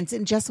ingredients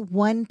in just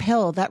one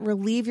pill that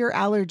relieve your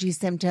allergy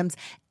symptoms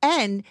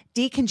and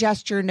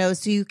decongest your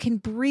nose so you can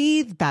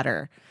breathe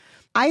better.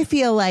 I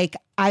feel like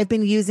I've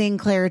been using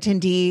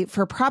Claritin D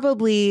for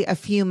probably a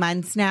few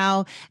months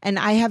now, and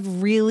I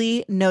have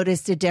really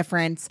noticed a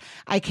difference.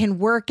 I can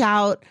work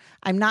out.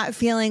 I'm not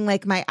feeling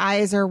like my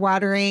eyes are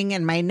watering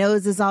and my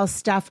nose is all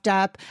stuffed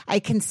up. I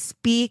can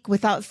speak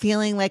without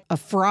feeling like a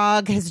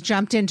frog has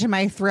jumped into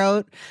my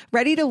throat.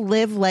 Ready to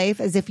live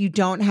life as if you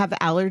don't have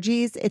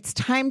allergies? It's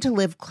time to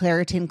live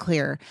Claritin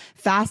Clear.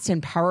 Fast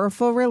and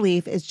powerful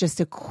relief is just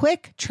a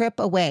quick trip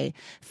away.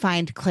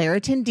 Find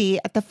Claritin D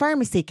at the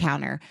pharmacy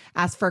counter.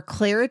 Ask for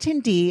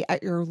Claritin D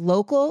at your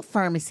local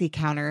pharmacy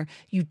counter.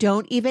 You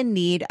don't even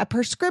need a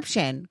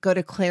prescription. Go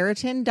to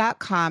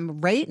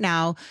Claritin.com right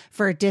now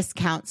for a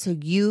discount so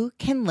you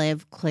can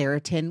live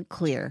Claritin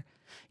Clear.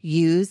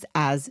 Use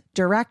as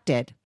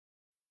directed.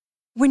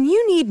 When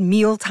you need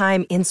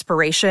mealtime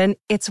inspiration,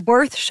 it's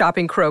worth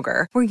shopping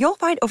Kroger, where you'll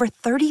find over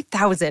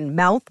 30,000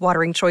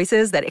 mouth-watering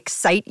choices that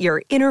excite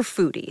your inner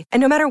foodie. And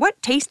no matter what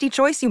tasty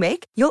choice you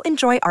make, you'll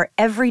enjoy our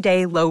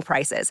everyday low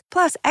prices,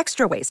 plus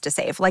extra ways to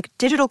save, like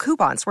digital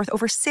coupons worth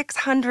over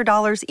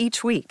 $600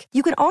 each week.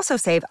 You can also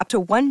save up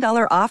to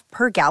 $1 off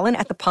per gallon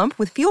at the pump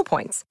with fuel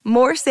points.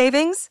 More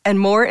savings and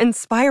more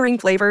inspiring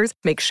flavors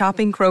make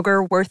shopping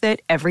Kroger worth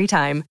it every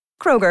time.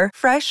 Kroger,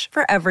 fresh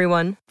for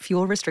everyone.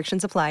 Fuel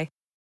restrictions apply.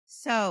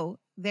 So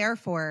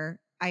therefore,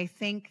 I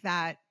think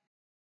that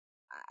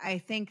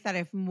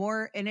if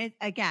more, and it,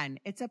 again,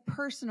 it's a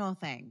personal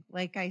thing.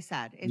 Like I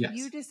said, if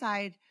you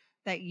decide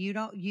that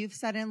you've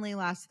suddenly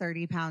lost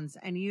 30 pounds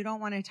and you don't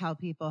want to tell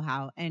people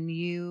how, and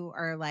you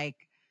are like,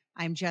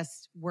 I'm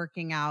just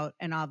working out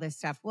and all this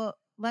stuff. Well,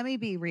 let me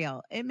be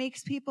real. It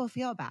makes people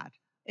feel bad.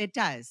 It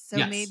does. So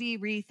maybe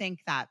rethink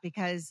that,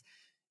 because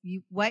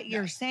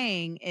you're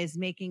saying is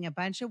making a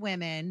bunch of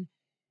women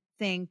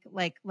think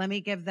like, let me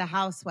give the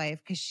housewife,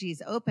 because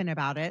she's open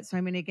about it, so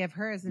I'm going to give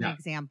her as an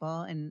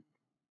example. And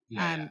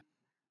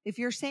if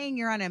you're saying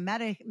you're on a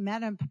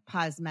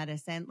menopause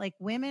medicine, like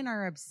women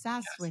are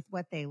obsessed with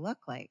what they look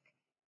like.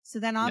 So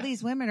then all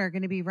these women are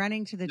going to be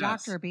running to the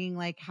doctor being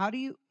like, how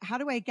do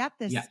I get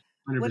this?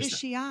 100%. What is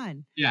she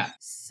on?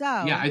 So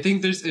I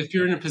think if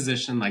you're in a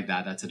position like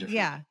that, that's a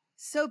different.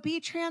 So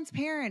be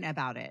transparent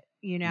about it,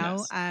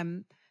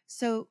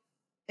 so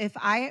if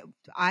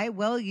I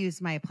will use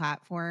my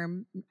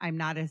platform, I'm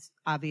not as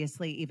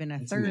obviously even a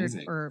third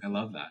amazing. Or I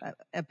love that.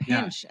 a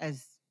pinch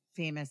as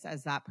famous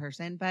as that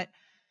person, but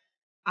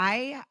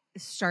I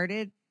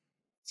started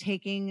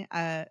taking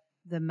the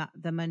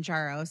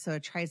Mounjaro, so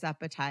a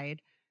trizepatide,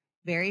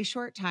 very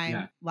short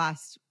time,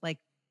 lost like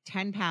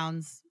 10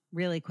 pounds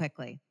really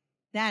quickly.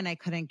 Then I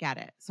couldn't get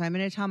it. So I'm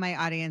going to tell my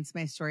audience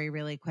my story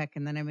really quick,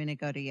 and then I'm going to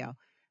go to you.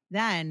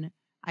 Then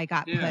I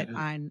got put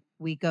on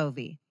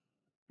Wegovy.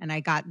 And I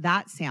got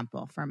that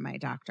sample from my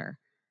doctor.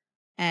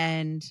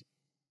 And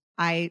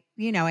I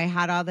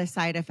had all the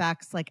side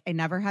effects. Like I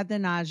never had the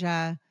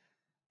nausea.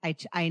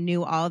 I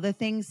knew all the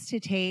things to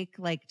take,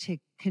 like to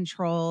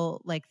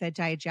control like the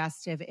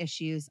digestive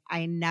issues.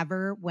 I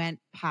never went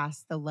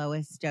past the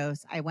lowest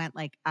dose. I went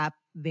like up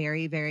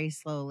very, very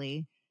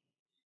slowly.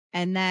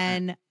 And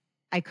then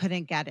I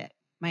couldn't get it.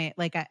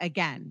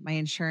 Again, my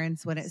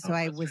insurance wouldn't. So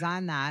I was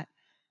on that.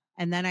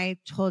 And then I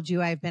told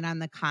you I've been on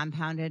the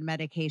compounded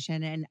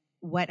medication. And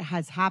what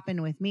has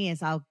happened with me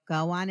is I'll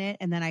go on it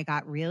and then I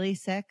got really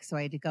sick. So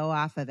I had to go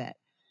off of it.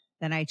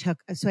 Then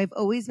so I've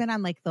always been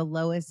on like the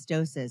lowest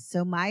doses.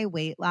 So my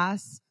weight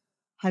loss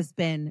has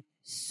been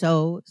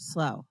so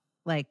slow,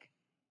 like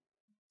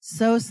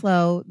so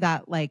slow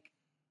that like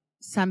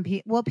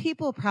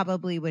people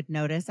probably would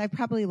notice. I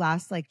probably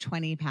lost like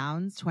 20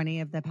 pounds,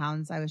 20 of the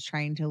pounds I was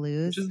trying to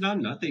lose. Which is not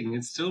nothing.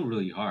 It's still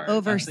really hard.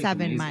 Over That's, like,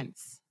 7 amazing.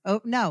 months.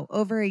 Oh, no,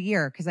 over a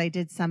year. Cause I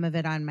did some of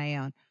it on my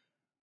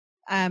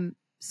own.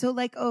 So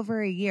like over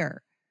a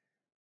year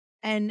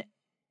and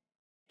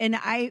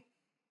I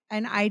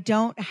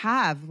don't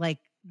have like,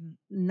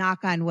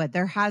 knock on wood.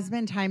 There has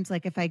been times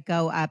like if I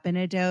go up in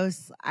a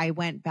dose, I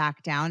went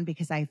back down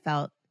because I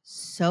felt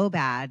so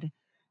bad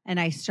and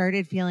I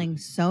started feeling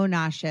so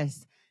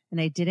nauseous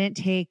and I didn't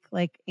take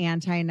like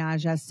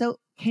anti-nausea. So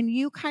can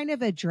you kind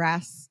of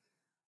address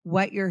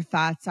what your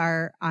thoughts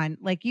are on,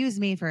 like, use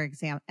me for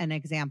an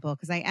example,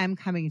 because I am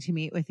coming to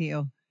meet with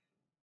you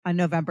on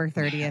November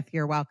 30th.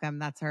 You're welcome.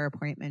 That's our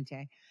appointment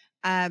day.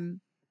 On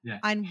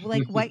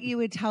like what you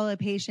would tell a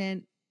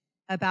patient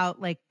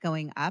about like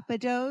going up a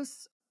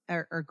dose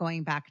or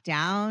going back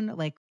down,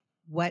 like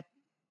what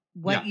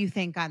you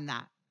think on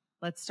that.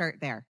 Let's start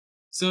there.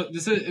 So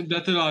this is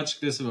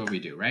methodologically, this is what we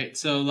do, right?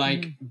 So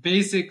like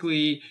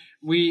basically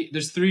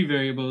there's 3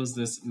 variables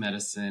this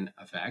medicine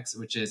affects,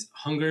 which is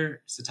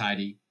hunger,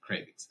 satiety,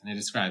 cravings. And I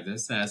describe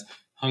this as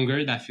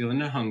hunger, that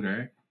feeling of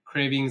hunger,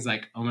 cravings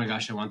like, oh my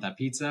gosh, I want that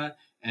pizza.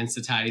 And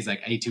satiety is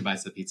like, I ate 2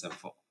 bites of pizza, I'm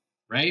full,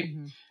 right?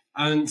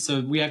 And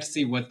so we have to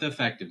see what the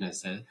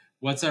effectiveness is.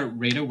 What's our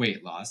rate of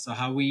weight loss? So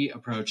how we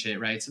approach it,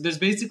 right? So there's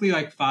basically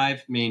like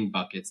 5 main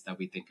buckets that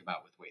we think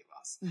about with weight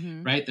loss,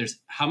 right? There's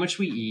how much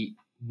we eat,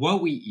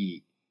 what we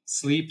eat,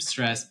 sleep,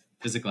 stress,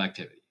 physical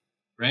activity,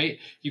 right?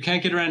 You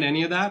can't get around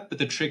any of that, but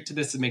the trick to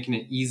this is making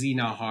it easy,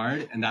 not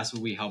hard. And that's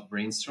what we help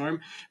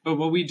brainstorm. But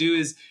what we do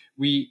is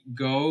we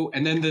go,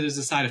 and then there's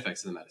the side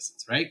effects of the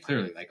medicines, right?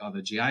 Clearly, like all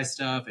the GI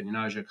stuff and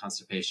nausea,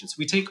 constipation. So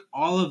we take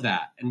all of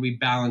that and we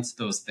balance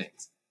those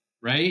things,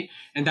 right?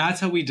 And that's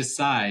how we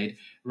decide,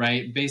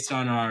 right? Based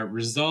on our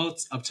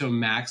results up to a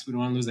max. We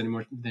don't want to lose any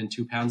more than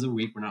 2 pounds a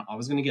week. We're not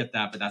always going to get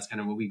that, but that's kind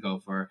of what we go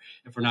for.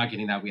 If we're not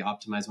getting that, we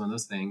optimize one of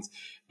those things.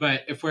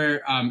 But if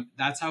we're,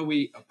 that's how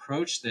we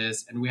approach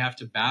this. And we have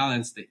to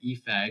balance the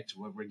effect,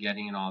 what we're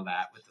getting and all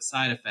that with the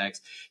side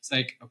effects. It's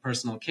like a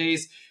personal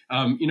case.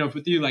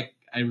 With you, like,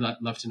 I'd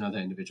love to know the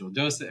individual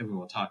dose. And we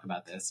will talk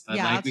about this. But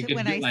yeah, like we could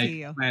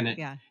plan it.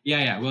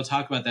 Yeah. We'll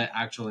talk about the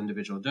actual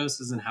individual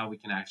doses and how we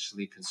can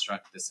actually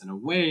construct this in a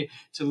way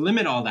to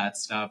limit all that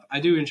stuff. I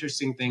do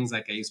interesting things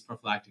like I use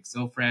prophylactic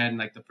Zofran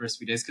like the first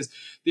few days, because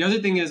the other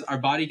thing is our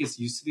body gets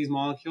used to these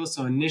molecules.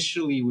 So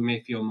initially we may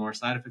feel more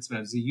side effects, but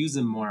as we use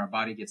them more, our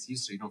body gets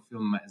used to it. You don't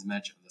feel as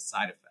much of the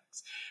side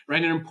effects.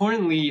 Right. And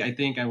importantly, I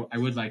think I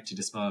would like to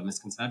dispel a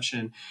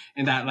misconception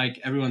in that, like,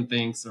 everyone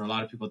thinks, or a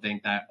lot of people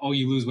think that, oh,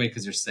 you lose weight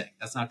because you're sick.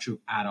 That's not true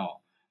at all.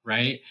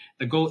 Right.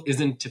 The goal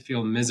isn't to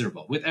feel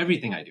miserable with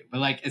everything I do, but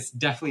like, it's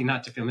definitely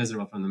not to feel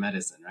miserable from the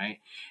medicine. Right.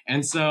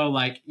 And so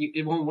like,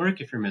 it won't work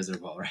if you're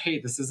miserable.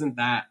 Right. This isn't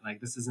that.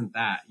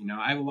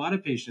 I have a lot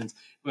of patients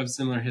who have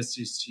similar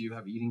histories to you,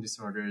 have eating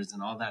disorders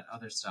and all that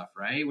other stuff.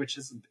 Right. Which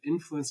has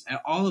influenced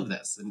all of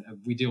this. And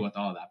we deal with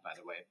all of that, by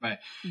the way. But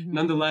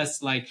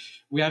nonetheless, like,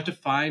 we have to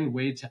find a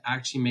way to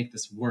actually make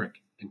this work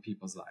in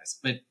people's lives.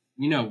 But,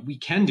 we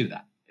can do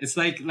that. It's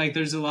like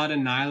there's a lot of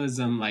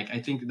nihilism. Like, I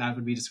think that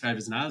would be described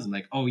as nihilism.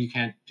 Like, oh, you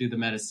can't do the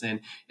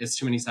medicine. It's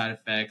too many side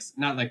effects.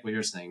 Not like what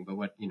you're saying, but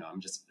what, I'm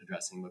just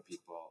addressing what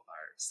people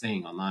are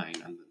saying online.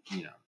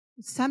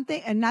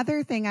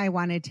 Another thing I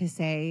wanted to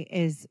say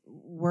is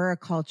we're a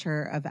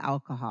culture of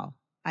alcohol.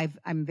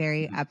 I'm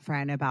very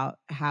upfront about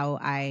how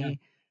I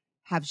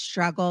have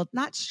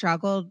not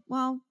struggled.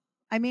 Well,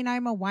 I mean,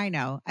 I'm a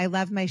wino. I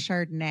love my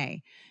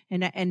Chardonnay.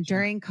 And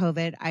during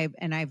COVID,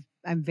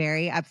 I'm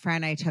very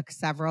upfront. I took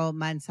several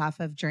months off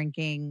of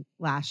drinking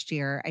last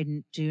year.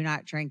 I do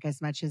not drink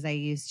as much as I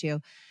used to.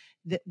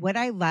 What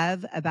I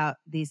love about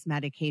these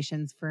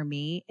medications for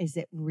me is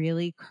it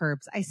really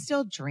curbs. I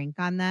still drink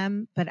on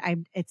them, but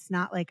it's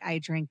not like I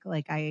drink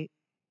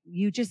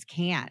you just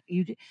can't.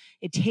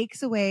 It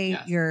takes away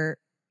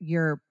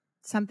your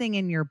something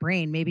in your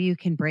brain. Maybe you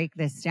can break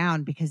this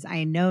down, because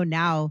I know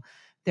now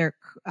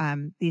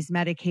these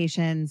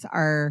medications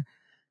are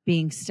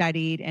being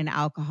studied in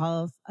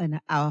alcoholics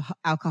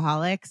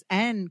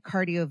and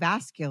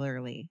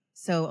cardiovascularly.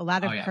 So a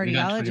lot of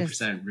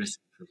cardiologists. 20% risk.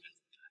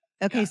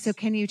 Okay, so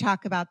can you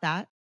talk about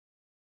that?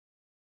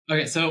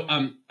 Okay, so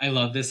I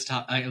love this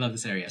I love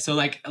this area. So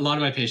like a lot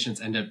of my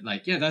patients end up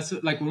like, yeah, that's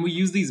like when we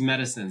use these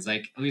medicines,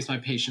 like at least my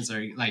patients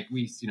are like,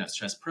 we,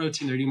 stress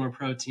protein, they're eating more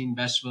protein,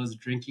 vegetables,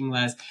 drinking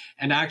less.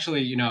 And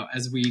actually,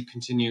 as we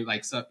continue,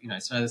 like, so, I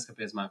started this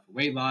company as mindful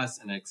weight loss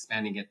and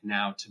expanding it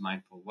now to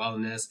mindful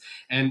wellness.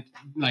 And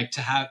like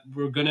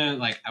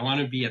I want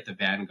to be at the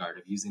vanguard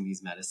of using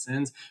these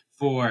medicines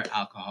for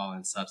alcohol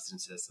and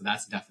substances. So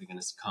that's definitely going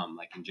to come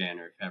like in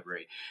January,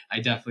 February. I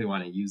definitely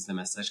want to use them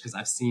as such because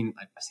I've seen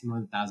more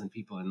than 1,000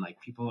 people, and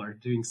like people are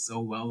doing so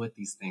well with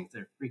these things.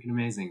 They're freaking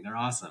amazing. They're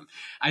awesome.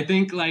 I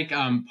think like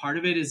part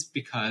of it is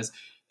because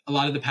a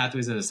lot of the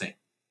pathways are the same,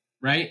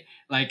 right?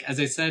 Like as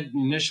I said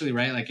initially,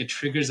 right? Like it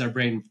triggers our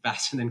brain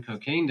faster than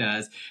cocaine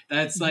does.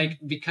 That's like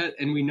because,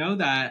 and we know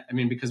that,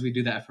 because we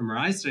do the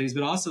fMRI studies,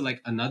 but also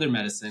like another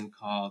medicine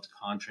called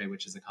Contrae,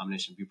 which is a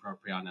combination of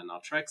bupropion and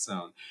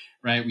naltrexone,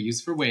 right? We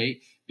use for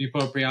weight.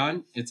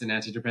 Bupropion, it's an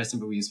antidepressant,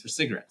 but we use for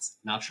cigarettes.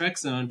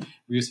 Naltrexone,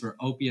 we use for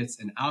opiates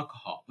and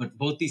alcohol, but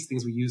both these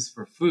things we use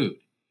for food.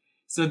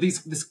 So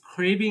this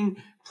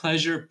craving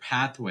pleasure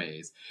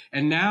pathways,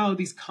 and now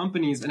these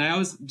companies, and I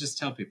always just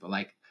tell people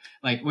like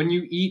when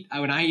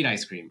I eat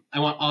ice cream, I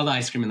want all the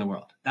ice cream in the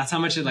world. That's how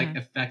much it like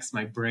affects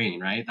my brain,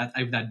 right?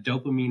 That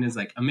dopamine is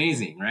like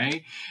amazing,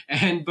 right?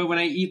 But when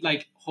I eat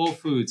like whole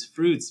foods,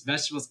 fruits,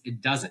 vegetables,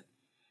 it doesn't.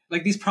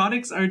 Like these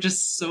products are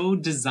just so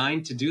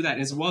designed to do that.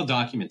 It's well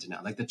documented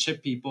now. Like the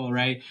chip people,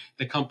 right?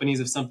 The companies,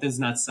 if something's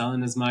not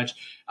selling as much,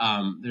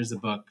 there's a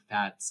book,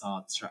 Fat,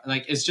 Salt,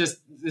 like it's just,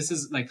 this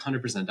is like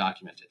 100%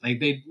 documented. Like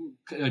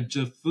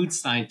the food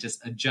scientists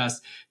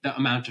adjust the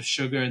amount of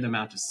sugar, the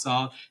amount of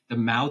salt, the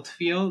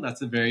mouthfeel.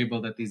 That's a variable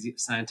that these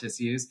scientists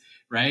use,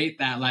 right?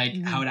 That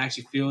like how it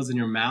actually feels in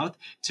your mouth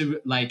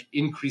to like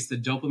increase the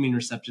dopamine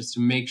receptors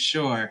to make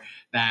sure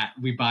that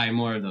we buy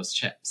more of those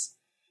chips.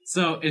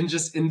 So in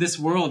this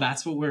world,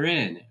 that's what we're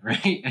in,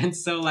 right? And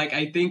so like,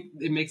 I think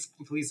it makes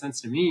complete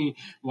sense to me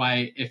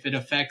why if it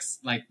affects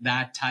like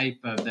that type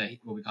of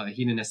what we call the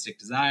hedonistic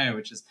desire,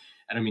 which is,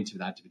 I don't mean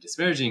that to be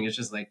disparaging. It's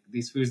just like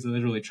these foods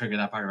literally trigger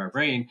that part of our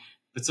brain,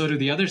 but so do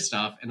the other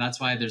stuff. And that's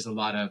why there's a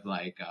lot of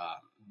like,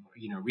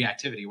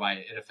 reactivity, why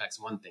it affects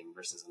one thing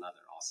versus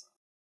another also.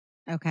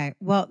 Okay.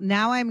 Well,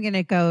 now I'm going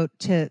to go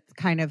to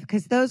kind of,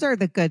 because those are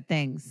the good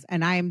things.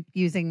 And I'm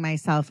using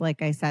myself,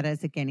 like I said,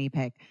 as a guinea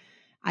pig.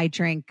 I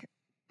drink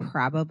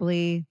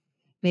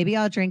maybe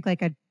I'll drink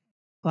like a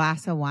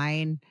glass of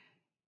wine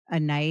a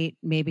night,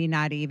 maybe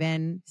not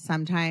even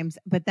sometimes.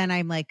 But then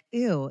I'm like,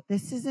 ew,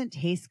 this doesn't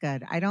taste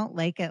good. I don't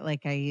like it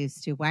like I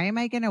used to. Why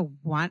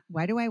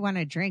do I want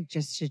to drink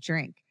just to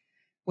drink?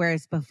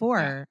 Whereas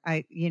before,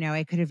 I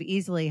could have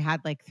easily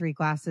had like 3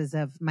 glasses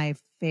of my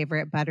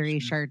favorite buttery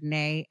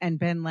Chardonnay and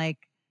been like,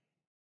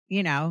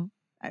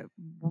 I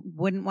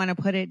wouldn't want to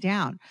put it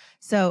down.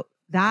 So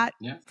that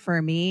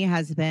for me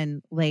has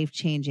been life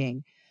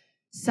changing.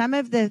 Some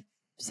of the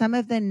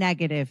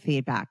negative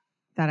feedback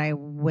that I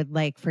would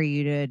like for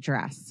you to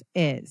address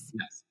is,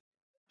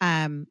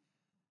 and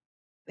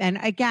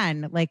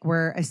again, like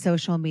we're a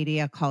social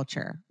media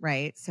culture,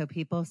 right? So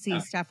people see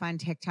stuff on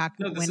TikTok.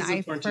 No, this is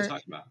important to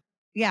talk about.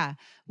 Yeah.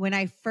 When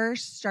I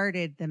first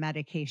started the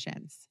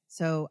medications,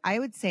 so I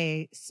would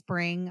say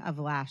spring of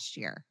last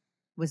year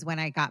was when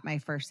I got my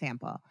first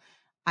sample.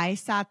 I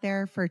sat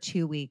there for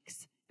 2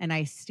 weeks and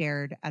I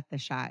stared at the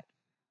shot.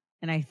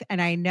 And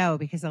I know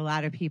because a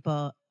lot of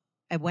people,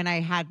 when I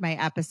had my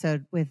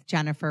episode with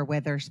Jennifer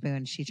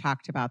Witherspoon, she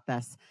talked about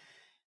this.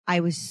 I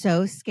was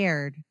so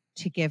scared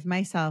to give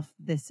myself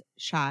this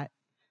shot.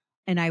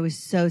 And I was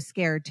so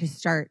scared to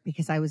start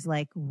because I was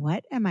like,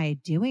 what am I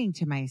doing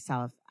to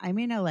myself? I'm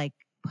going to like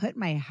put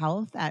my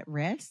health at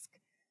risk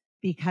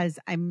because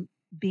I'm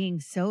being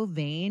so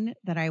vain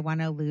that I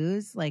want to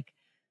lose like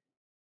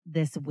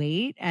this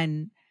weight.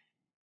 And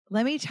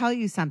let me tell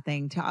you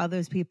something to all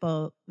those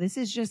people. This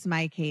is just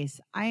my case.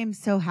 I am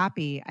so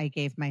happy I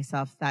gave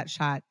myself that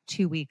shot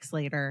 2 weeks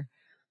later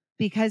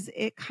because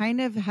it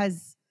kind of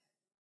has,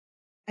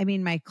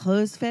 my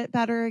clothes fit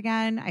better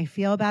again. I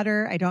feel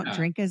better. I don't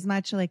drink as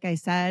much. Like I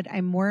said,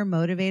 I'm more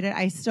motivated.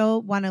 I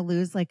still want to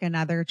lose like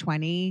another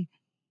 20.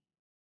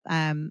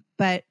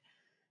 But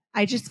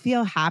I just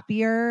feel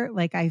happier.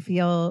 Like I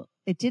feel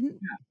it didn't,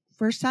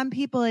 for some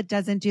people, it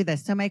doesn't do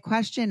this. So my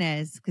question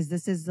is, because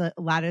this is a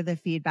lot of the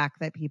feedback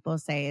that people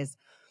say is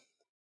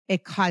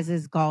it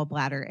causes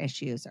gallbladder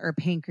issues or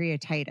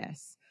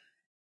pancreatitis.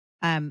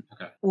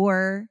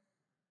 Or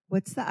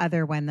what's the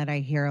other one that I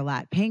hear a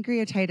lot?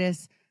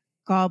 Pancreatitis,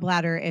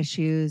 gallbladder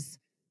issues.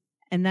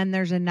 And then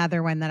there's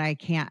another one that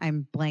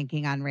I'm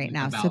blanking on right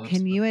now. So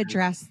can you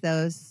address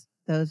those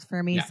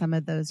for me? Some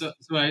of those.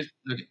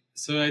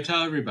 So I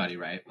tell everybody,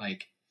 right?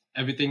 Like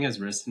everything has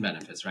risks and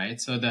benefits,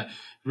 right? So the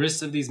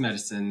risks of these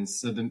medicines,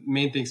 so the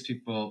main things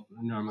people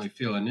normally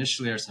feel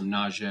initially are some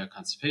nausea,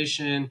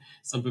 constipation.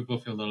 Some people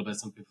feel a little bit,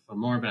 some people feel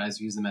more, but as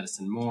you use the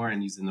medicine more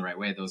and use it in the right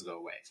way, those go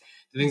away.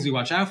 The things we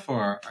watch out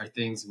for are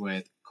things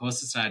with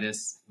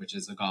cholecystitis, which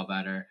is a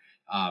gallbladder.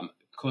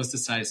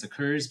 Cholecystitis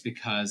occurs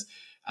because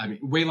I mean,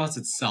 weight loss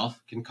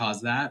itself can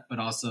cause that, but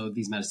also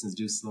these medicines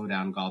do slow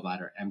down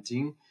gallbladder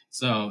emptying.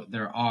 So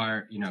there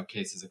are,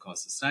 cases of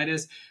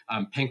cholecystitis,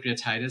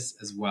 pancreatitis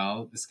as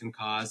well. This can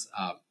cause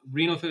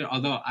renal failure,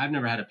 although I've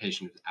never had a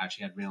patient who's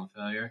actually had renal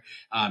failure.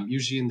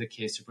 Usually in the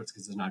case reports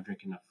because they're not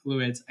drinking enough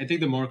fluids. I think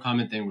the more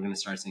common thing we're going to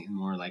start seeing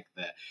more like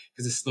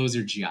because it slows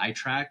your GI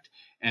tract.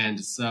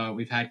 And so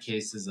we've had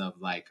cases of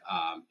like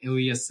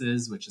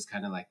ileuses, which is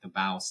kind of like the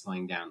bowel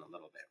slowing down a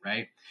little bit,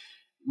 right?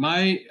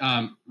 My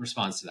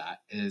response to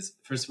that is,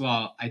 first of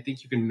all, I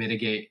think you can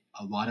mitigate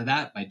a lot of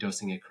that by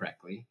dosing it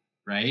correctly,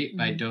 right? Mm-hmm.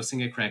 By dosing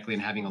it correctly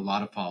and having a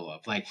lot of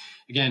follow-up. Like,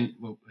 again,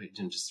 what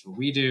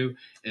we do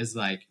is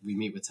like we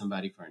meet with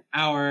somebody for an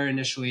hour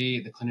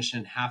initially, the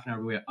clinician, half an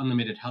hour. We have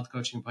unlimited health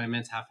coaching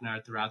appointments, half an hour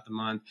throughout the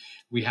month.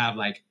 We have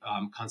like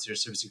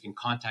concierge service. You can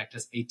contact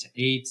us 8 to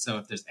 8. So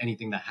if there's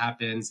anything that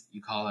happens,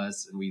 you call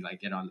us and we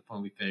like get on the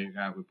phone, we figure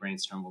out, we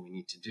brainstorm what we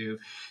need to do.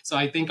 So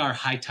I think our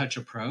high touch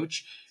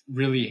approach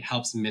really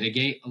helps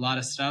mitigate a lot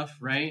of stuff,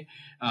 right?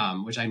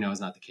 Which I know is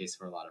not the case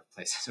for a lot of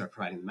places who are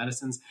providing the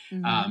medicines.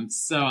 Mm-hmm.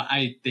 So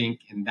I think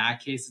in that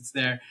case, it's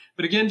there.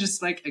 But again,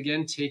 just like,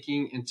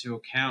 taking into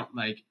account,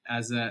 like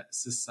as a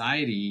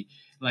society,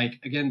 like,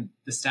 again,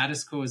 the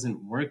status quo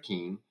isn't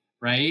working,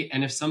 right?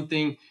 And if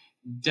something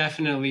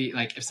definitely,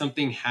 like if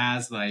something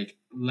has like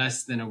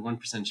less than a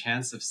 1%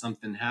 chance of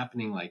something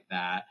happening like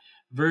that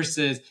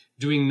versus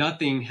doing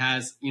nothing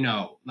has,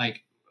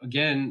 like,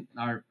 again,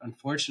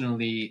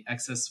 unfortunately,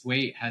 excess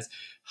weight has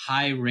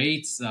high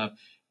rates of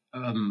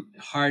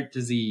heart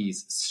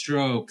disease,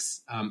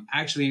 strokes.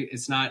 Actually,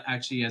 it's not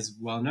actually as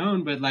well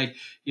known, but like,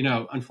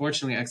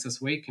 unfortunately, excess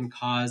weight can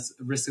cause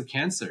risk of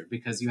cancer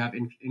because you have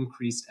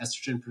increased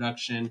estrogen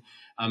production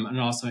and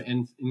also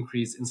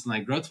increased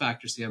insulin-like growth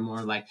factors. So you have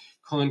more like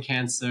colon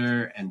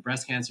cancer and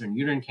breast cancer and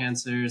uterine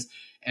cancers.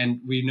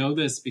 And we know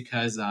this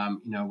because,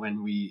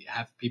 when we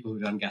have people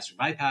who've done gastric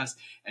bypass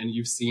and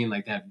you've seen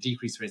like they have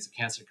decreased rates of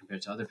cancer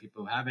compared to other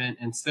people who haven't.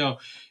 And so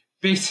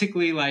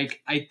basically,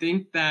 like, I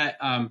think that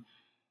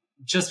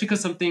just because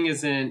something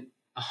isn't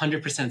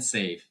 100%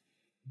 safe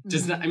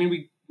does not, I mean,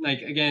 we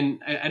like, again,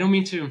 I don't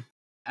want to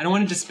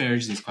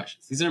disparage these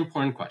questions. These are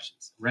important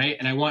questions, right?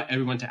 And I want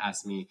everyone to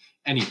ask me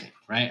anything,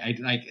 right?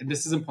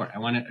 This is important. I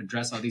want to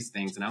address all these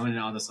things and I want to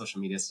know all the social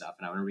media stuff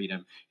and I want to read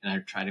them and I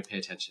try to pay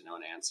attention. I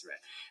want to answer it.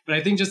 But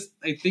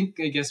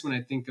I guess when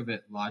I think of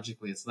it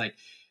logically, it's like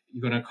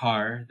you go in a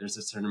car, there's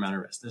a certain amount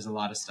of risk. There's a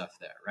lot of stuff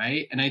there,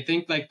 right? And I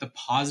think like the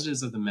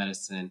positives of the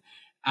medicine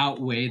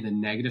outweigh the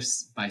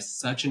negatives by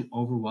such an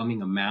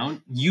overwhelming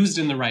amount used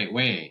in the right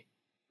way,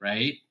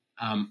 right?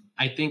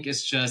 I think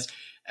it's just,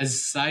 as a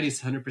society,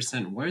 it's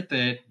 100% worth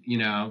it,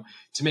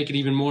 to make it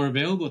even more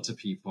available to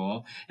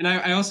people. And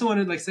I also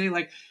wanted to say,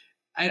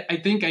 I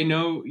think I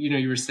know,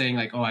 you were saying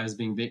like, oh, I was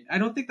being big. I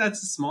don't think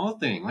that's a small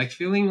thing. Like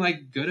feeling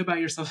like good about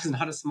yourself is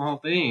not a small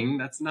thing.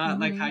 That's not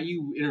like how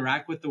you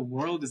interact with the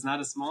world is not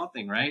a small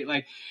thing, right?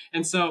 Like,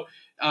 and so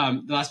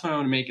the last point I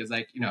want to make is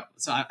like,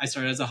 so I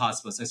started as a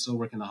hospitalist. I still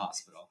work in the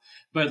hospital.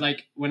 But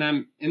like when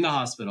I'm in the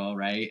hospital,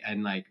 right,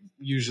 and like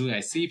usually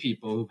I see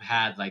people who've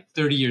had like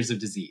 30 years of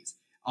disease,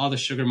 all the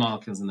sugar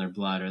molecules in their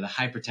blood or the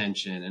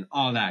hypertension and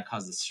all that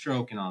causes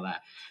stroke and all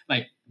that.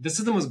 Like this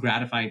is the most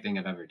gratifying thing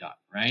I've ever done,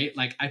 right?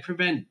 Like I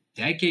prevent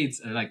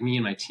decades, or like me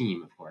and my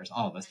team, of course,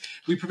 all of us,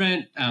 we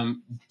prevent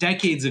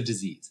decades of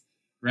disease.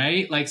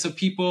 Right? Like, so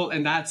people,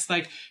 and that's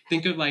like,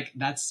 think of like,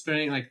 that's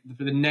spending like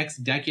for the next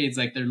decades,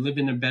 like they're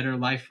living a better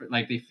life,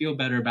 like they feel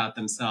better about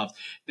themselves.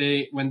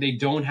 When they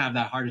don't have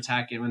that heart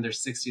attack and when they're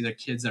 60, their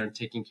kids aren't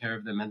taking care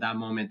of them at that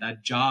moment,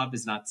 that job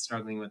is not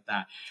struggling with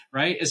that.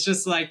 Right? It's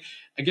just like,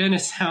 again, it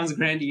sounds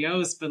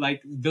grandiose, but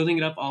like building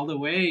it up all the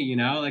way,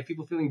 like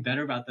people feeling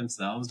better about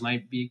themselves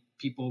might be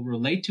people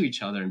relate to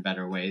each other in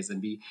better ways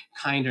and be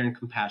kinder and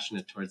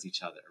compassionate towards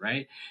each other.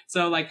 Right?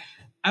 So like,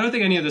 I don't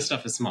think any of this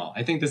stuff is small.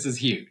 I think this is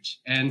huge.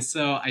 And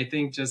so I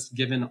think just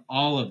given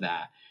all of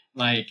that,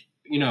 like,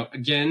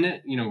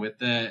 again, with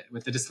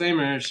the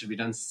disclaimer, it should be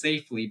done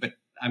safely, but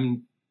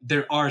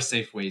there are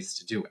safe ways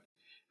to do it,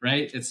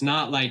 right? It's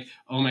not like,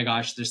 oh my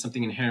gosh, there's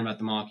something inherent about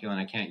the molecule and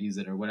I can't use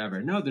it or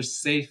whatever. No, there's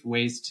safe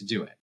ways to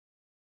do it.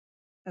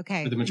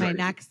 Okay.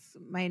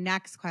 My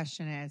next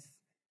question is,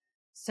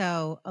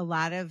 so a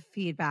lot of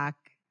feedback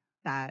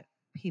that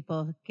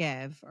people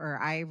give or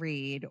I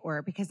read,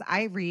 or because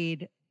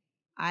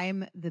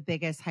I'm the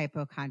biggest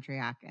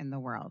hypochondriac in the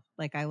world.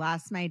 Like I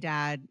lost my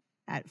dad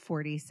at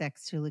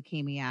 46 to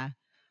leukemia.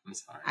 I'm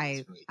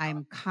sorry.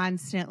 I'm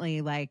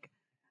constantly like,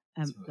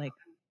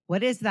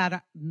 what is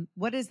that?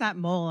 What is that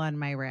mole on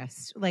my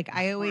wrist? Like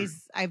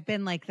I've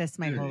been like this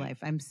my whole life.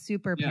 I'm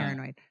super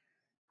paranoid.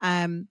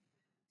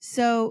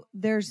 So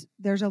there's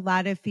a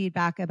lot of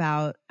feedback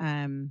about,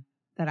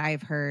 that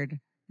I've heard,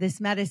 this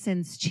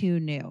medicine's too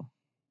new.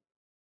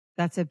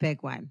 That's a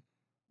big one.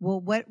 Well,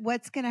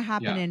 what's going to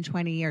happen in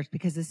 20 years?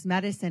 Because this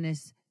medicine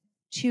is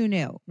too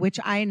new, which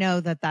I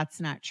know that that's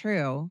not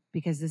true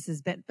because this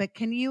has been, but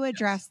can you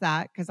address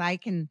that? Because I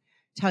can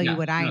tell you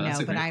what I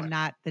know, but I'm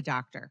not the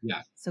doctor.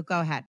 Yeah. So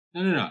go ahead.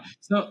 No.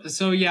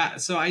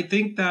 So I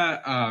think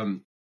that,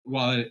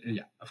 Well,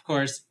 yeah, of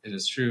course, it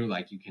is true.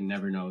 Like, you can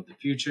never know the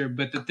future.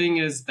 But the thing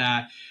is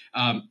that,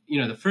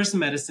 the first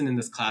medicine in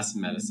this class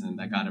of medicine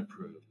that got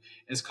approved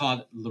is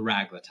called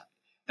liraglutide.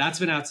 That's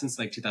been out since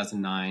like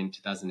 2009,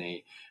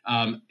 2008.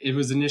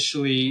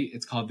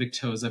 It's called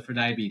Victoza for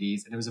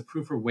diabetes, and it was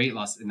approved for weight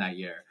loss in that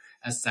year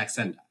as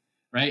Saxenda,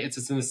 right?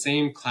 It's in the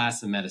same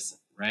class of medicine,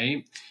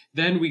 right?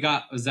 Then we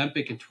got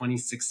Ozempic in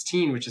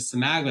 2016, which is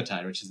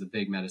semaglutide, which is the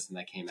big medicine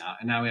that came out.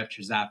 And now we have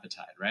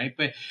tirzepatide, right?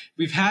 But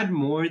we've had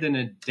more than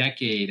a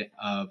decade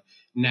of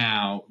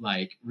now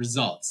like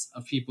results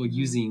of people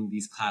using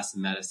these class of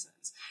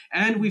medicines.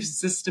 And we've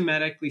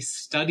systematically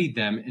studied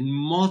them in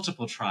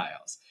multiple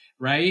trials,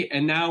 right?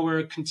 And now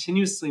we're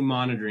continuously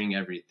monitoring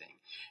everything.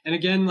 And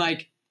again,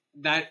 like,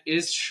 that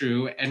is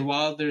true. And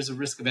while there's a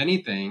risk of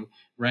anything,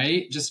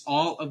 right, just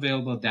all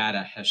available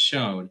data has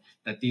shown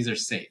that these are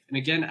safe. And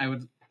again,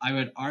 I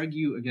would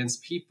argue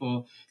against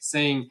people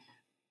saying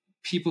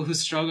people who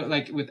struggle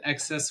like with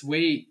excess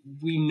weight,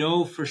 we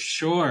know for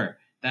sure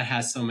that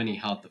has so many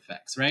health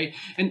effects, right?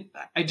 And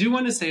I do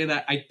want to say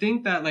that I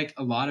think that like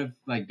a lot of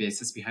like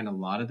basis behind a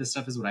lot of this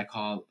stuff is what I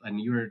call, and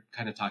you were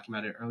kind of talking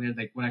about it earlier,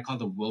 like what I call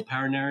the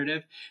willpower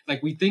narrative.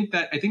 Like I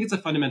think it's a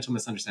fundamental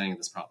misunderstanding of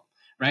this problem,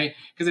 right?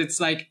 Because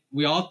it's like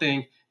we all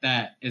think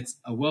that it's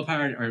a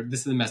willpower, or this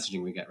is the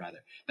messaging we get rather,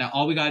 that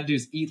all we got to do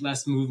is eat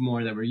less, move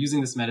more, that we're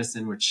using this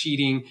medicine, we're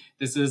cheating,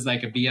 this is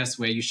like a BS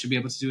way, you should be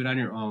able to do it on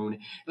your own.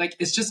 Like,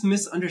 it's just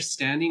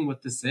misunderstanding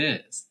what this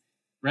is,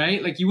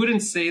 right? Like, you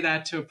wouldn't say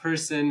that to a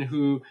person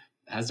who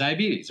has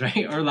diabetes,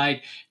 right? Or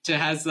like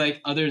has like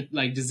other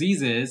like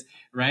diseases,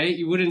 right?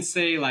 You wouldn't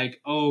say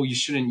like, oh, you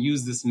shouldn't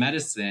use this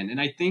medicine.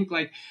 And I think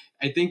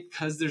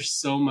because there's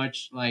so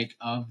much like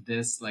of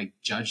this like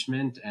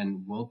judgment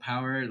and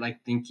willpower,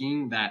 like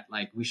thinking that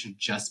like we should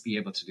just be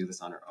able to do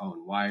this on our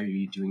own. Why are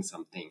you doing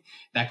something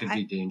that could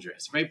be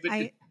dangerous, right?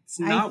 But it's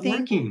not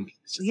working.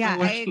 It's just not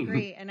working. I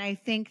agree. And I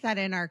think that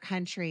in our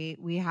country,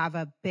 we have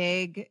a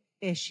big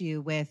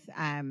issue with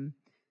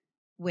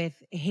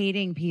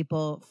hating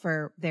people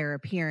for their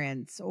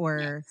appearance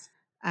or,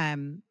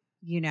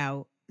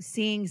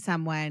 seeing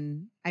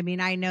someone. I mean,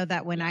 I know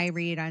that when I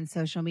read on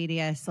social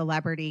media,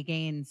 celebrity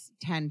gains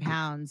 10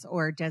 pounds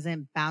or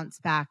doesn't bounce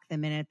back the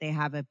minute they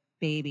have a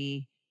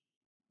baby,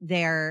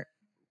 they're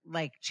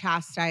like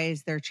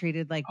chastised. They're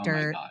treated like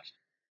dirt,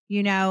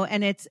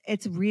 and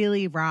it's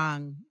really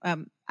wrong.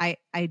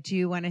 I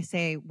do want to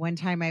say one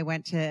time I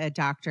went to a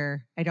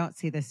doctor. I don't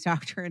see this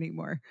doctor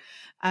anymore.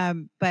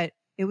 But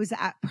it was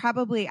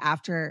probably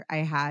after I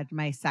had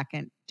my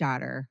second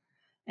daughter,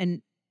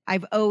 and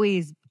I've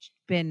always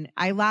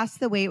I lost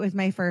the weight with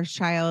my first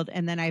child,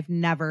 and then I've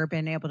never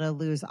been able to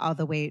lose all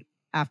the weight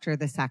after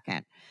the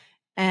second.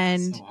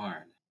 And so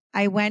hard.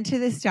 I went to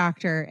this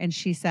doctor and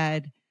she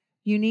said,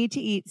 you need to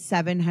eat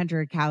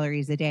 700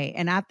 calories a day.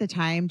 And at the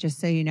time,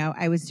 just so you know,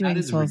 I was doing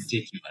ridiculous.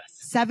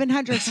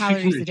 700 That's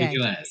calories a day.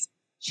 Ridiculous.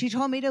 She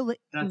told me to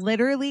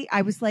literally,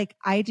 I was like,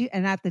 I do.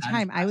 And at the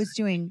time I was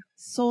doing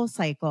Soul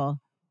Cycle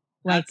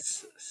like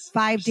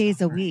 5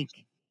 days a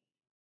week.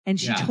 And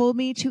she told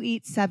me to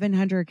eat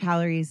 700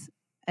 calories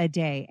a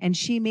day. And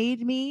she made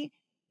me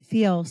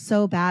feel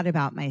so bad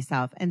about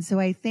myself. And so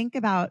I think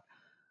about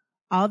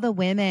all the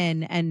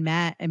women and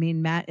men. I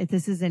mean,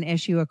 this is an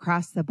issue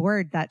across the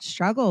board that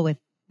struggle with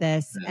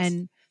this. Yes.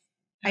 And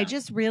I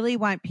just really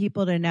want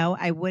people to know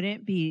I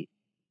wouldn't be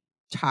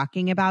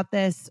talking about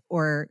this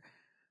or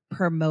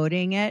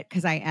promoting it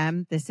because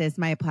this is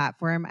my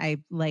platform. I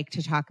like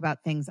to talk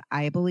about things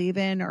I believe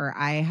in or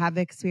I have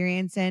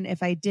experience in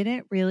if I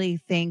didn't really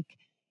think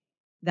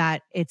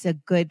that it's a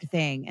good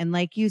thing. And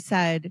like you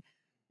said,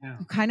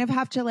 you kind of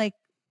have to like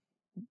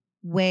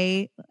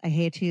weigh, I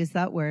hate to use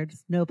that word,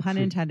 no pun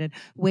intended,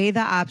 weigh the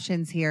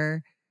options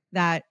here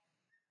that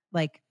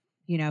like,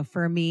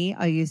 for me,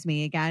 I'll use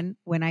me again.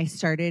 When I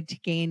started to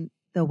gain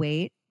the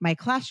weight, my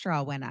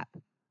cholesterol went up.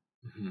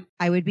 Mm-hmm.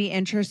 I would be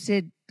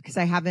interested because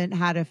I haven't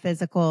had a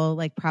physical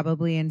like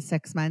probably in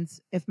 6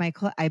 months.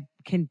 I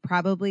can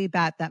probably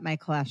bet that my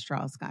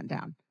cholesterol's gone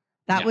down.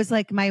 That was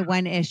like my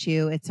one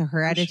issue. It's a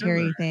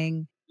hereditary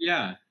thing.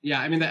 Yeah.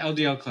 I mean, the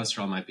LDL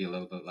cholesterol might be a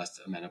little bit less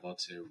amenable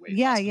to weight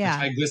loss. The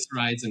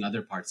triglycerides and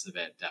other parts of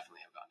it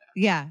definitely have gone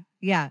down.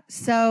 Yeah.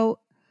 So,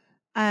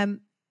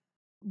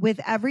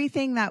 with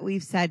everything that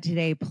we've said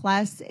today,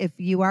 plus if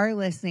you are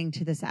listening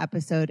to this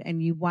episode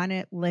and you want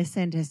to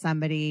listen to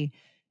somebody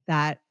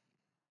that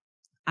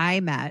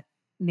I met,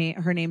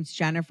 her name's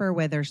Jennifer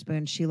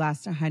Witherspoon. She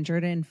lost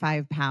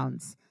 105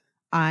 pounds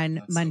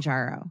on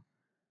Mounjaro.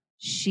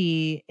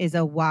 She is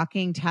a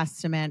walking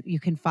testament. You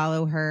can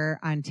follow her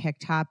on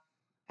TikTok.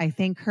 I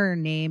think her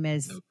name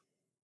is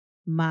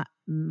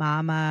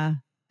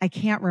Mama. I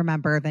can't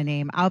remember the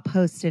name. I'll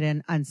post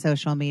it on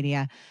social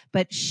media.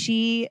 But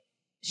she's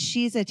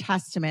a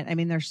testament. I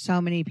mean, there's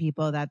so many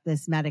people that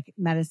this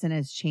medicine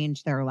has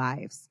changed their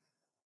lives.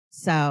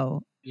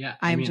 So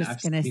I'm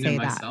just going to say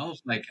that. Myself,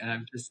 like, and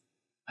I'm just.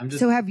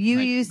 So have you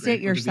used it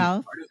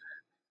yourself?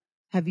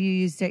 Have you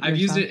used it yourself? I've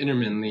used it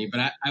intermittently,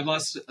 but I've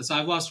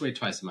lost weight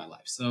twice in my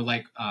life. So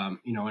like,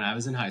 when I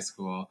was in high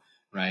school,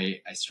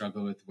 right? I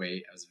struggled with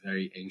weight. I was a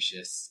very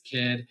anxious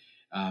kid.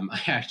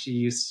 I actually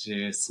used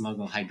to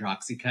smuggle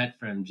hydroxycut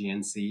from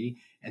GNC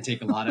and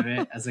take a lot of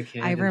it as a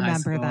kid I in high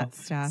remember school. that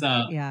stuff.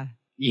 So Yeah.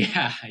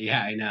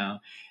 yeah, I know.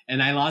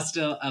 And I lost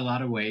a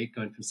lot of weight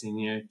going from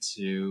senior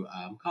to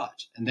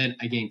college. And then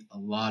I gained a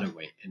lot of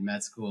weight in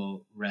med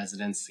school,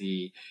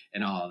 residency,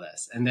 and all of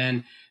this. And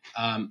then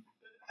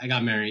I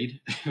got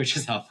married, which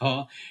is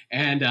helpful.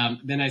 And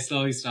then I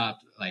slowly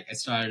stopped. Like I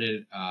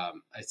started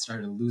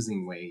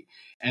losing weight.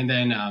 And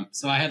then,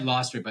 so I had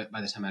lost weight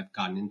by the time I've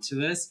gotten into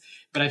this,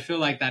 but I feel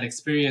like that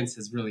experience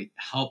has really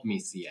helped me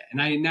see it.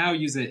 And I now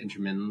use it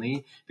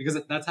intermittently because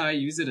that's how I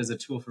use it as a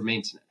tool for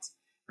maintenance.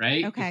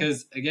 Right. Okay.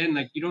 Because again,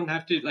 like you don't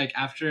have to like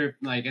after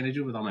like, and I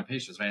do it with all my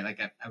patients, right? Like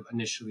I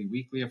initially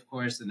weekly, of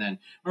course, and then,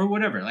 or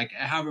whatever, like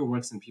however it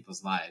works in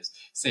people's lives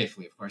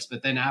safely, of course,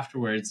 but then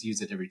afterwards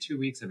use it every 2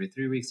 weeks, every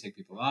 3 weeks, take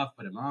people off,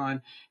 put them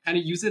on, kind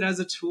of use it as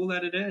a tool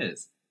that it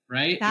is.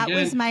 Right. That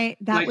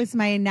Again, was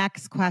my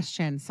next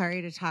question.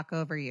 Sorry to talk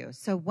over you.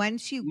 So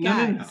once you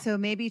No. so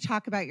maybe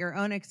talk about your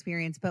own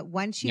experience, but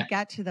once you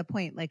get to the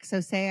point, like,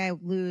 so say I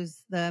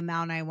lose the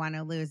amount I want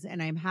to lose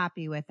and I'm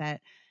happy with it.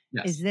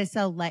 Yes. Is this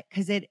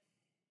because it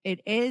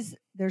is,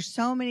 there's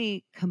so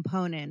many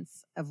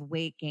components of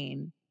weight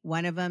gain.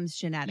 One of them's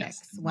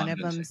genetics. Yes, one of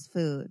them's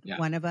food. Yeah.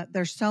 One of them,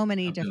 there's so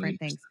many different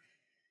things.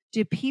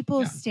 Do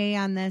people stay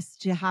on this?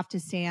 Do you have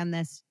to stay on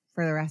this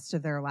for the rest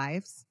of their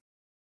lives?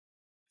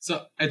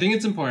 So I think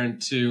it's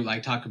important to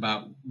like talk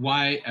about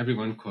why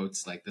everyone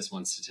quotes like this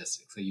one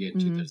statistic. So you get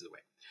 2/3 of the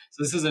weight.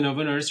 So this is a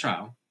Novo Nordisk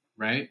trial,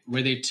 right?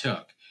 Where they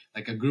took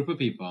like a group of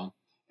people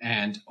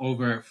and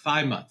over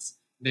 5 months,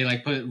 they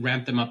like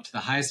ramped them up to the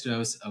highest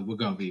dose of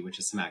Wegovy, which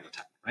is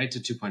semaglutide, right? To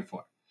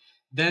 2.4.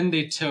 Then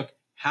they took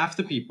half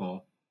the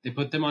people, they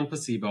put them on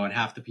placebo, and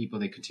half the people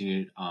they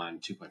continued on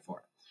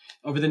 2.4.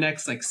 Over the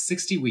next like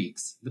 60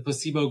 weeks, the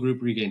placebo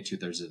group regained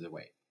 2/3 of the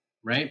weight,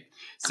 right?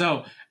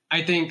 So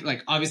I think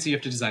like obviously you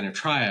have to design a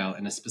trial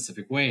in a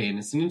specific way, and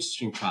it's an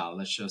interesting trial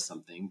that shows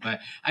something. But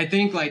I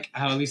think like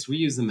how at least we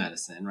use the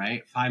medicine,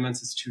 right? 5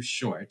 months is too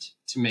short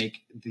to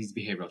make these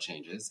behavioral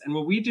changes. And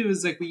what we do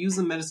is like we use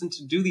the medicine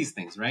to do these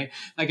things, right?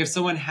 Like if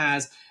someone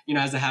has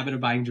a habit of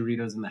buying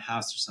Doritos in the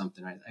house or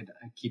something, right?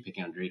 I keep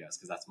picking on Doritos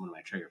because that's one of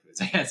my trigger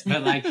foods, I guess.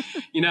 But like,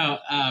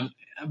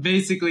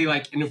 basically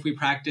like, and if we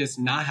practice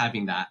not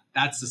having that,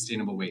 that's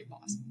sustainable weight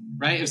loss,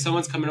 right? If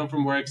someone's coming home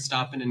from work,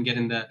 stopping and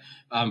getting the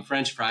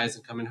French fries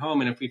and coming home,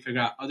 and if we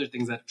figure out other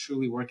things that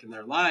truly work in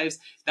their lives,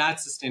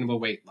 that's sustainable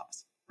weight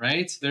loss,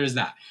 right? So there's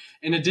that.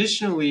 And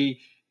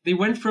additionally, they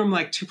went from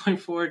like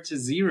 2.4 to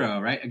 0,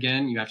 right?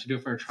 Again, you have to do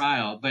it for a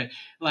trial, but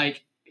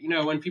like,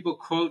 when people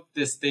quote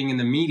this thing in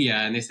the media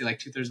and they say like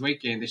 2/3 weight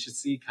gain, they should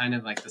see kind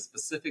of like the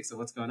specifics of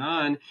what's going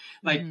on.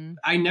 Like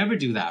I never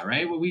do that,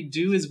 right? What we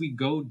do is we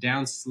go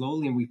down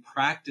slowly and we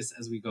practice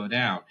as we go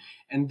down.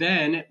 And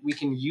then we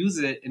can use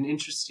it in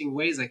interesting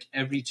ways, like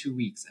every 2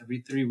 weeks, every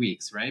 3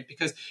 weeks, right?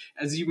 Because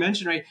as you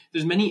mentioned, right,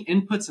 there's many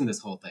inputs in this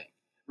whole thing.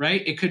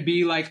 Right. It could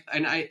be like,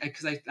 and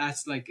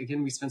that's like,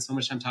 again, we spend so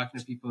much time talking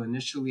to people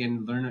initially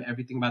and learn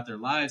everything about their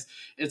lives.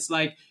 It's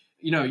like,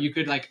 you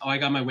could like, oh, I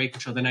got my weight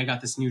control. Then I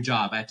got this new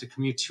job. I have to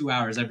commute 2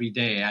 hours every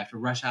day. I have to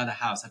rush out of the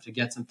house. I have to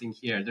get something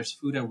here. There's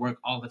food at work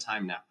all the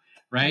time now.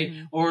 Right.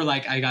 Or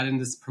like I got in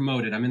this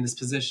promoted. I'm in this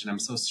position. I'm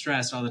so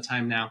stressed all the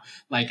time now.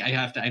 Like I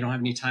don't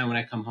have any time when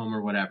I come home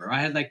or whatever. Or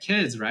I had like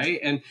kids. Right.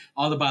 And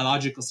all the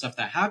biological stuff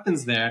that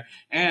happens there.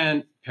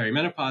 And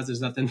perimenopause,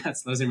 there's nothing that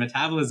slows your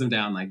metabolism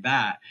down like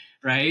that.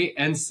 Right.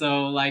 And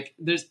so like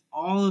there's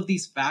all of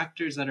these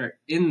factors that are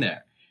in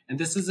there. And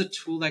this is a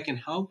tool that can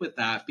help with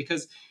that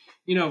because,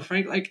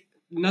 Frank, like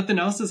nothing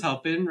else is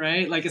helping,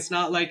 right? Like it's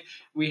not like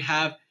we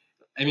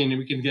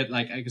can get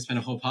like, I could spend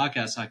a whole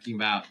podcast talking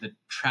about the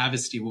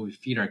travesty what we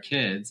feed our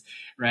kids,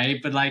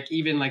 right? But like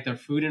even like the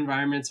food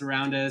environments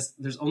around us,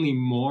 there's only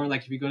more.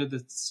 Like if you go to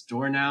the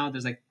store now,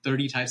 there's like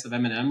 30 types of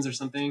M&Ms or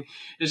something.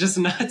 It's just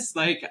nuts,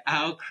 like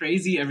how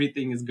crazy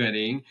everything is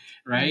getting,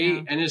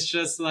 right? And it's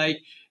just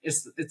like,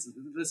 it's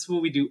that's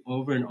what we do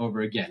over and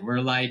over again. We're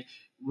like,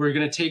 we're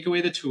going to take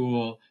away the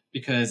tool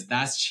because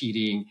that's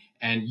cheating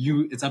and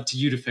it's up to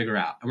you to figure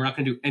out. And we're not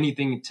going to do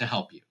anything to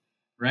help you.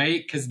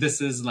 Right? Because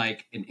this is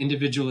like an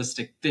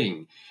individualistic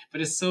thing, but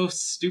it's so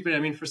stupid. I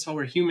mean, first of all,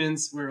 we're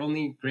humans. We're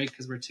only great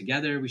because we're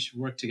together. We should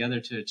work together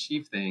to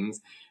achieve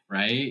things,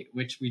 right?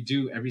 Which we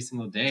do every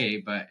single day,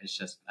 but it's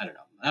just, I don't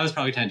know. That was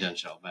probably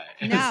tangential, but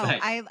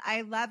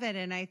I love it.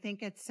 And I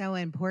think it's so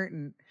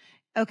important.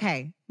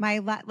 Okay.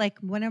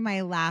 One of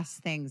my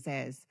last things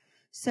is,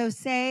 so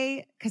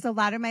say, because a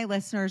lot of my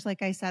listeners,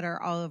 like I said, are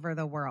all over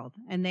the world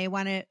and they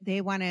want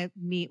to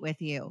meet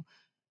with you.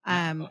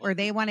 Or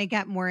they want to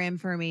get more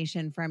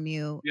information from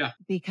you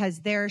because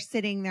they're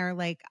sitting there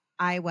like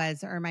I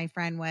was, or my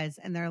friend was,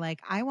 and they're like,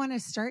 I want to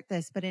start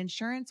this, but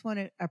insurance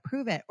won't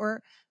approve it,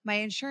 or my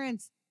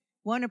insurance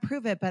won't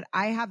approve it, but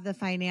I have the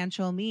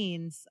financial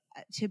means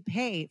to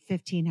pay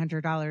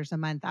 $1,500 a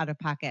month out of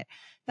pocket.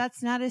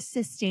 That's not a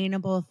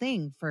sustainable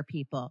thing for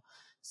people.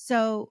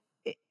 So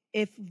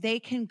if they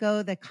can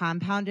go the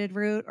compounded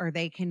route or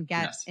they can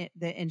get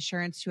the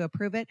insurance to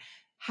approve it,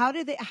 how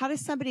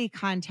does somebody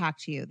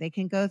contact you? They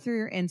can go through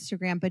your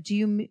Instagram, but do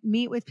you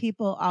meet with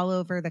people all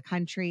over the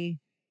country?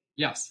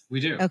 Yes, we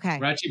do. Okay.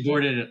 We're actually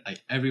boarded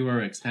like everywhere.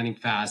 We're expanding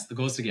fast. The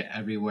goal is to get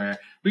everywhere.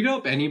 We can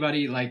help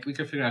anybody. Like we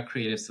could figure out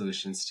creative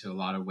solutions to a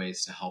lot of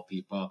ways to help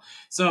people.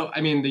 So,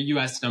 I mean, the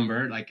US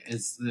number I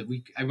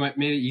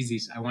made it easy.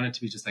 I want it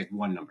to be just like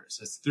one number.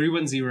 So it's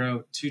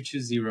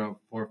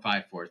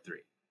 310-220-4543.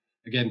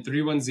 Again,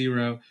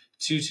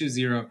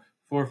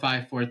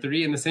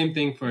 310-220-4543. And the same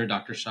thing for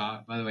Dr.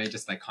 Shah, by the way,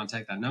 just like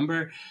contact that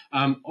number.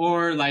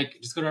 Or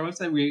like just go to our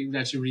website. We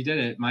actually redid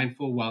it,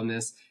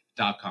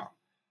 mindfulwellness.com.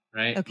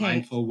 Right?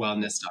 Okay.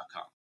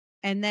 Mindfulwellness.com.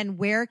 And then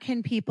where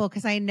can people,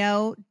 because I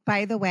know,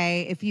 by the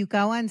way, if you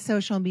go on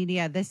social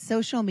media, this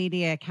social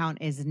media account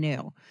is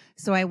new.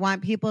 So I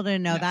want people to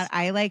know that.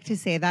 I like to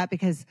say that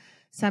because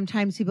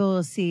sometimes people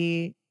will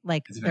see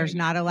like there's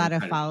not a lot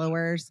of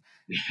followers.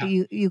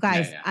 Yeah. You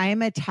guys, I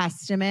am a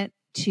testament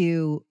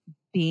to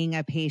being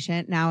a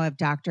patient now of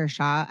Dr.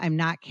 Shah. I'm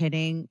not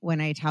kidding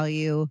when I tell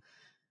you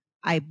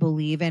I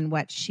believe in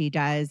what she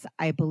does.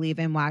 I believe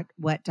in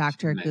what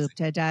Dr.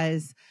 Gupta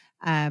does.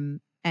 And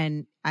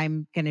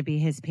I'm going to be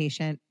his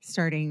patient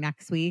starting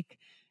next week.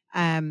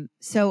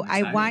 So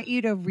I want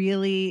you to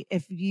really,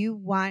 if you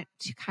want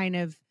to kind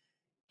of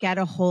get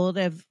a hold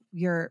of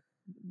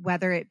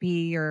whether it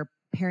be your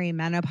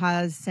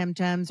perimenopause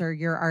symptoms or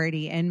you're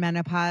already in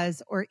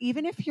menopause, or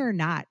even if you're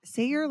not,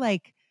 say you're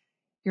like,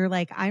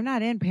 I'm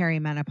not in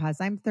perimenopause,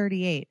 I'm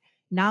 38.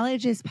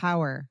 Knowledge is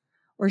power.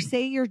 Or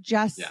say you're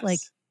just like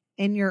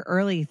in your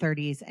early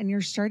 30s and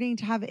you're starting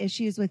to have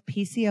issues with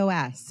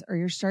PCOS, or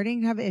you're starting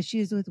to have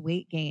issues with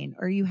weight gain,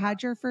 or you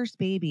had your first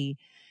baby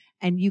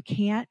and you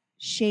can't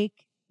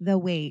shake the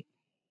weight,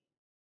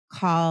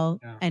 call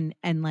and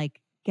like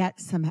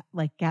get some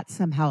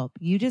help.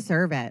 You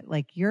deserve it.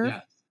 Like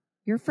you're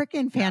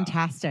freaking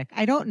fantastic.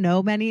 I don't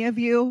know many of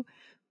you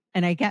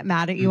and I get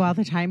mad at you all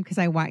the time because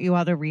I want you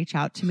all to reach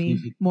out to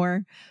me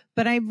more,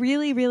 but I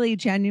really, really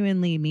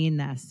genuinely mean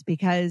this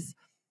because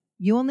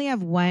you only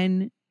have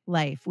one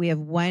life. We have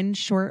one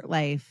short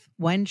life,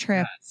 one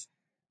trip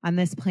on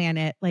this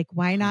planet. Like,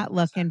 why not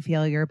look and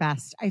feel your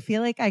best? I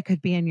feel like I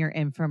could be in your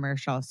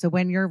infomercial. So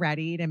when you're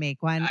ready to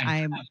make one,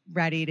 I'm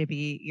ready to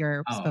be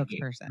your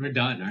spokesperson. We're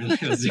done.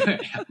 Let's do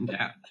it.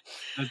 That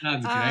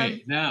sounds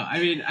great. No, I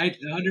mean, I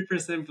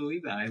 100%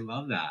 believe that. I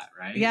love that.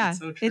 Right? Yeah, it's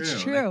so true.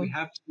 It's true. Like, we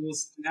have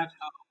tools. We have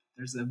help.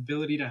 There's the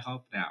ability to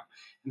help now.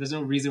 And there's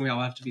no reason we all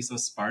have to be so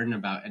Spartan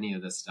about any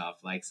of this stuff.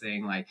 Like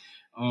saying like,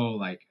 oh,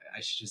 like I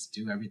should just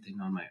do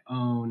everything on my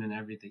own and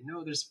everything.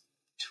 No, there's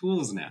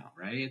tools now,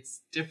 right?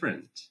 It's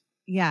different.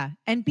 Yeah.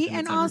 And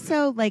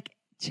also like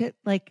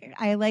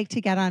I like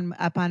to get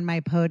up on my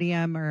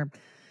podium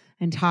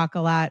and talk a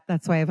lot.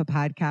 That's why I have a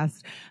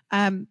podcast.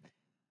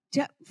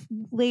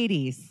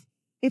 Ladies,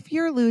 if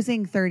you're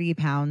losing 30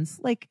 pounds,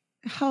 like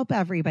help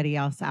everybody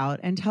else out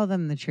and tell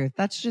them the truth.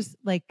 That's just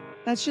like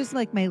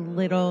my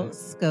little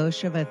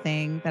skosh of a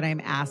thing that I'm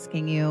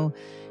asking you,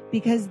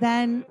 because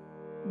then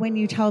when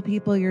you tell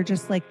people you're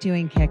just like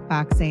doing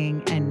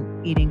kickboxing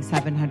and eating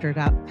 700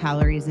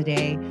 calories a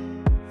day,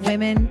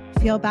 women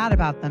feel bad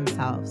about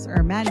themselves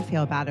or men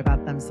feel bad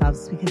about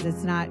themselves because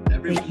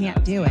they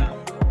can't do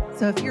it.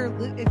 So if you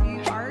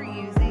are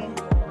using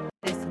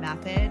this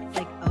method,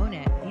 like own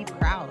it, be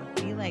proud,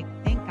 be like,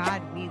 thank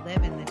God we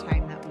live in the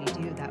time that we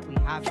do, that we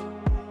have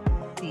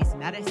these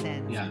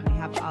medicines and we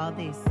have all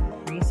these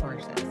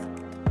resources.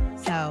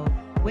 So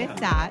with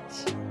that,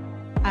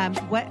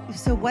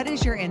 what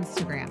is your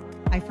Instagram?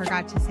 I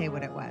forgot to say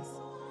what it was.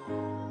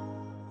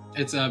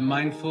 It's a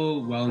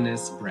Mindful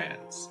Wellness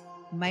Brands.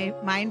 My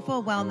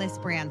Mindful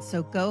Wellness Brands.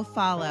 So go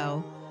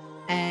follow.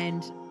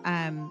 And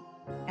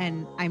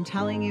I'm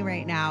telling you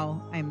right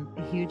now, I'm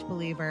a huge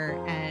believer.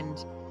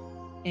 And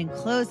in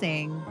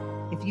closing,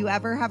 if you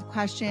ever have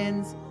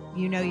questions,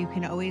 you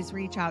can always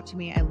reach out to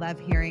me. I love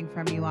hearing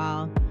from you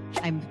all.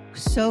 I'm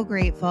so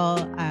grateful.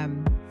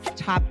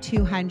 Top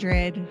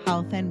 200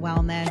 health and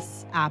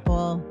wellness,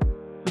 Apple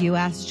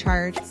US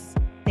charts.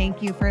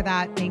 Thank you for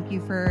that. Thank you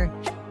for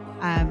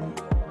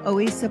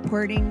always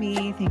supporting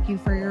me. Thank you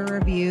for your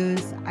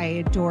reviews. I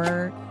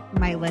adore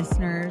my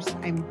listeners.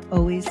 I'm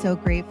always so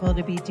grateful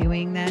to be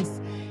doing this.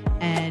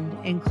 And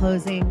in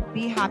closing,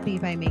 be happy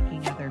by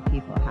making other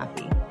people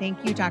happy.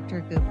 Thank you,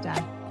 Dr.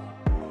 Gupta.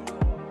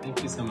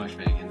 Thank you so much,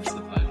 Megan. It's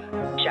a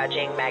pleasure.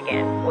 Judging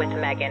Megan with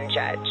Megan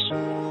Judge.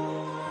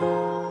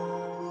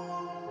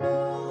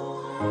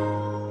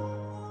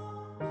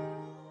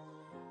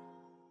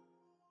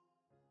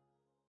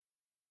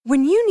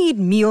 When you need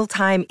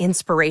mealtime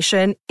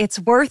inspiration, it's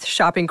worth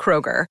shopping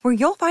Kroger, where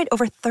you'll find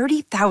over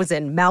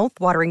 30,000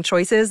 mouth-watering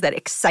choices that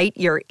excite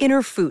your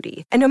inner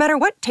foodie. And no matter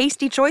what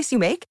tasty choice you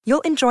make,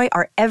 you'll enjoy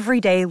our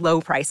everyday low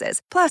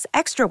prices, plus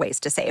extra ways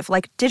to save,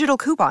 like digital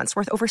coupons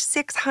worth over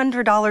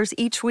 $600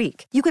 each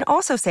week. You can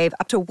also save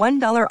up to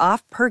 $1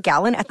 off per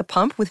gallon at the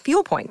pump with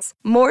fuel points.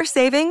 More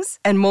savings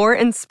and more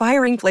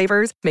inspiring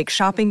flavors make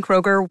shopping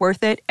Kroger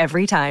worth it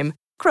every time.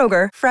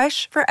 Kroger,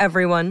 fresh for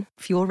everyone.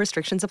 Fuel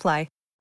restrictions apply.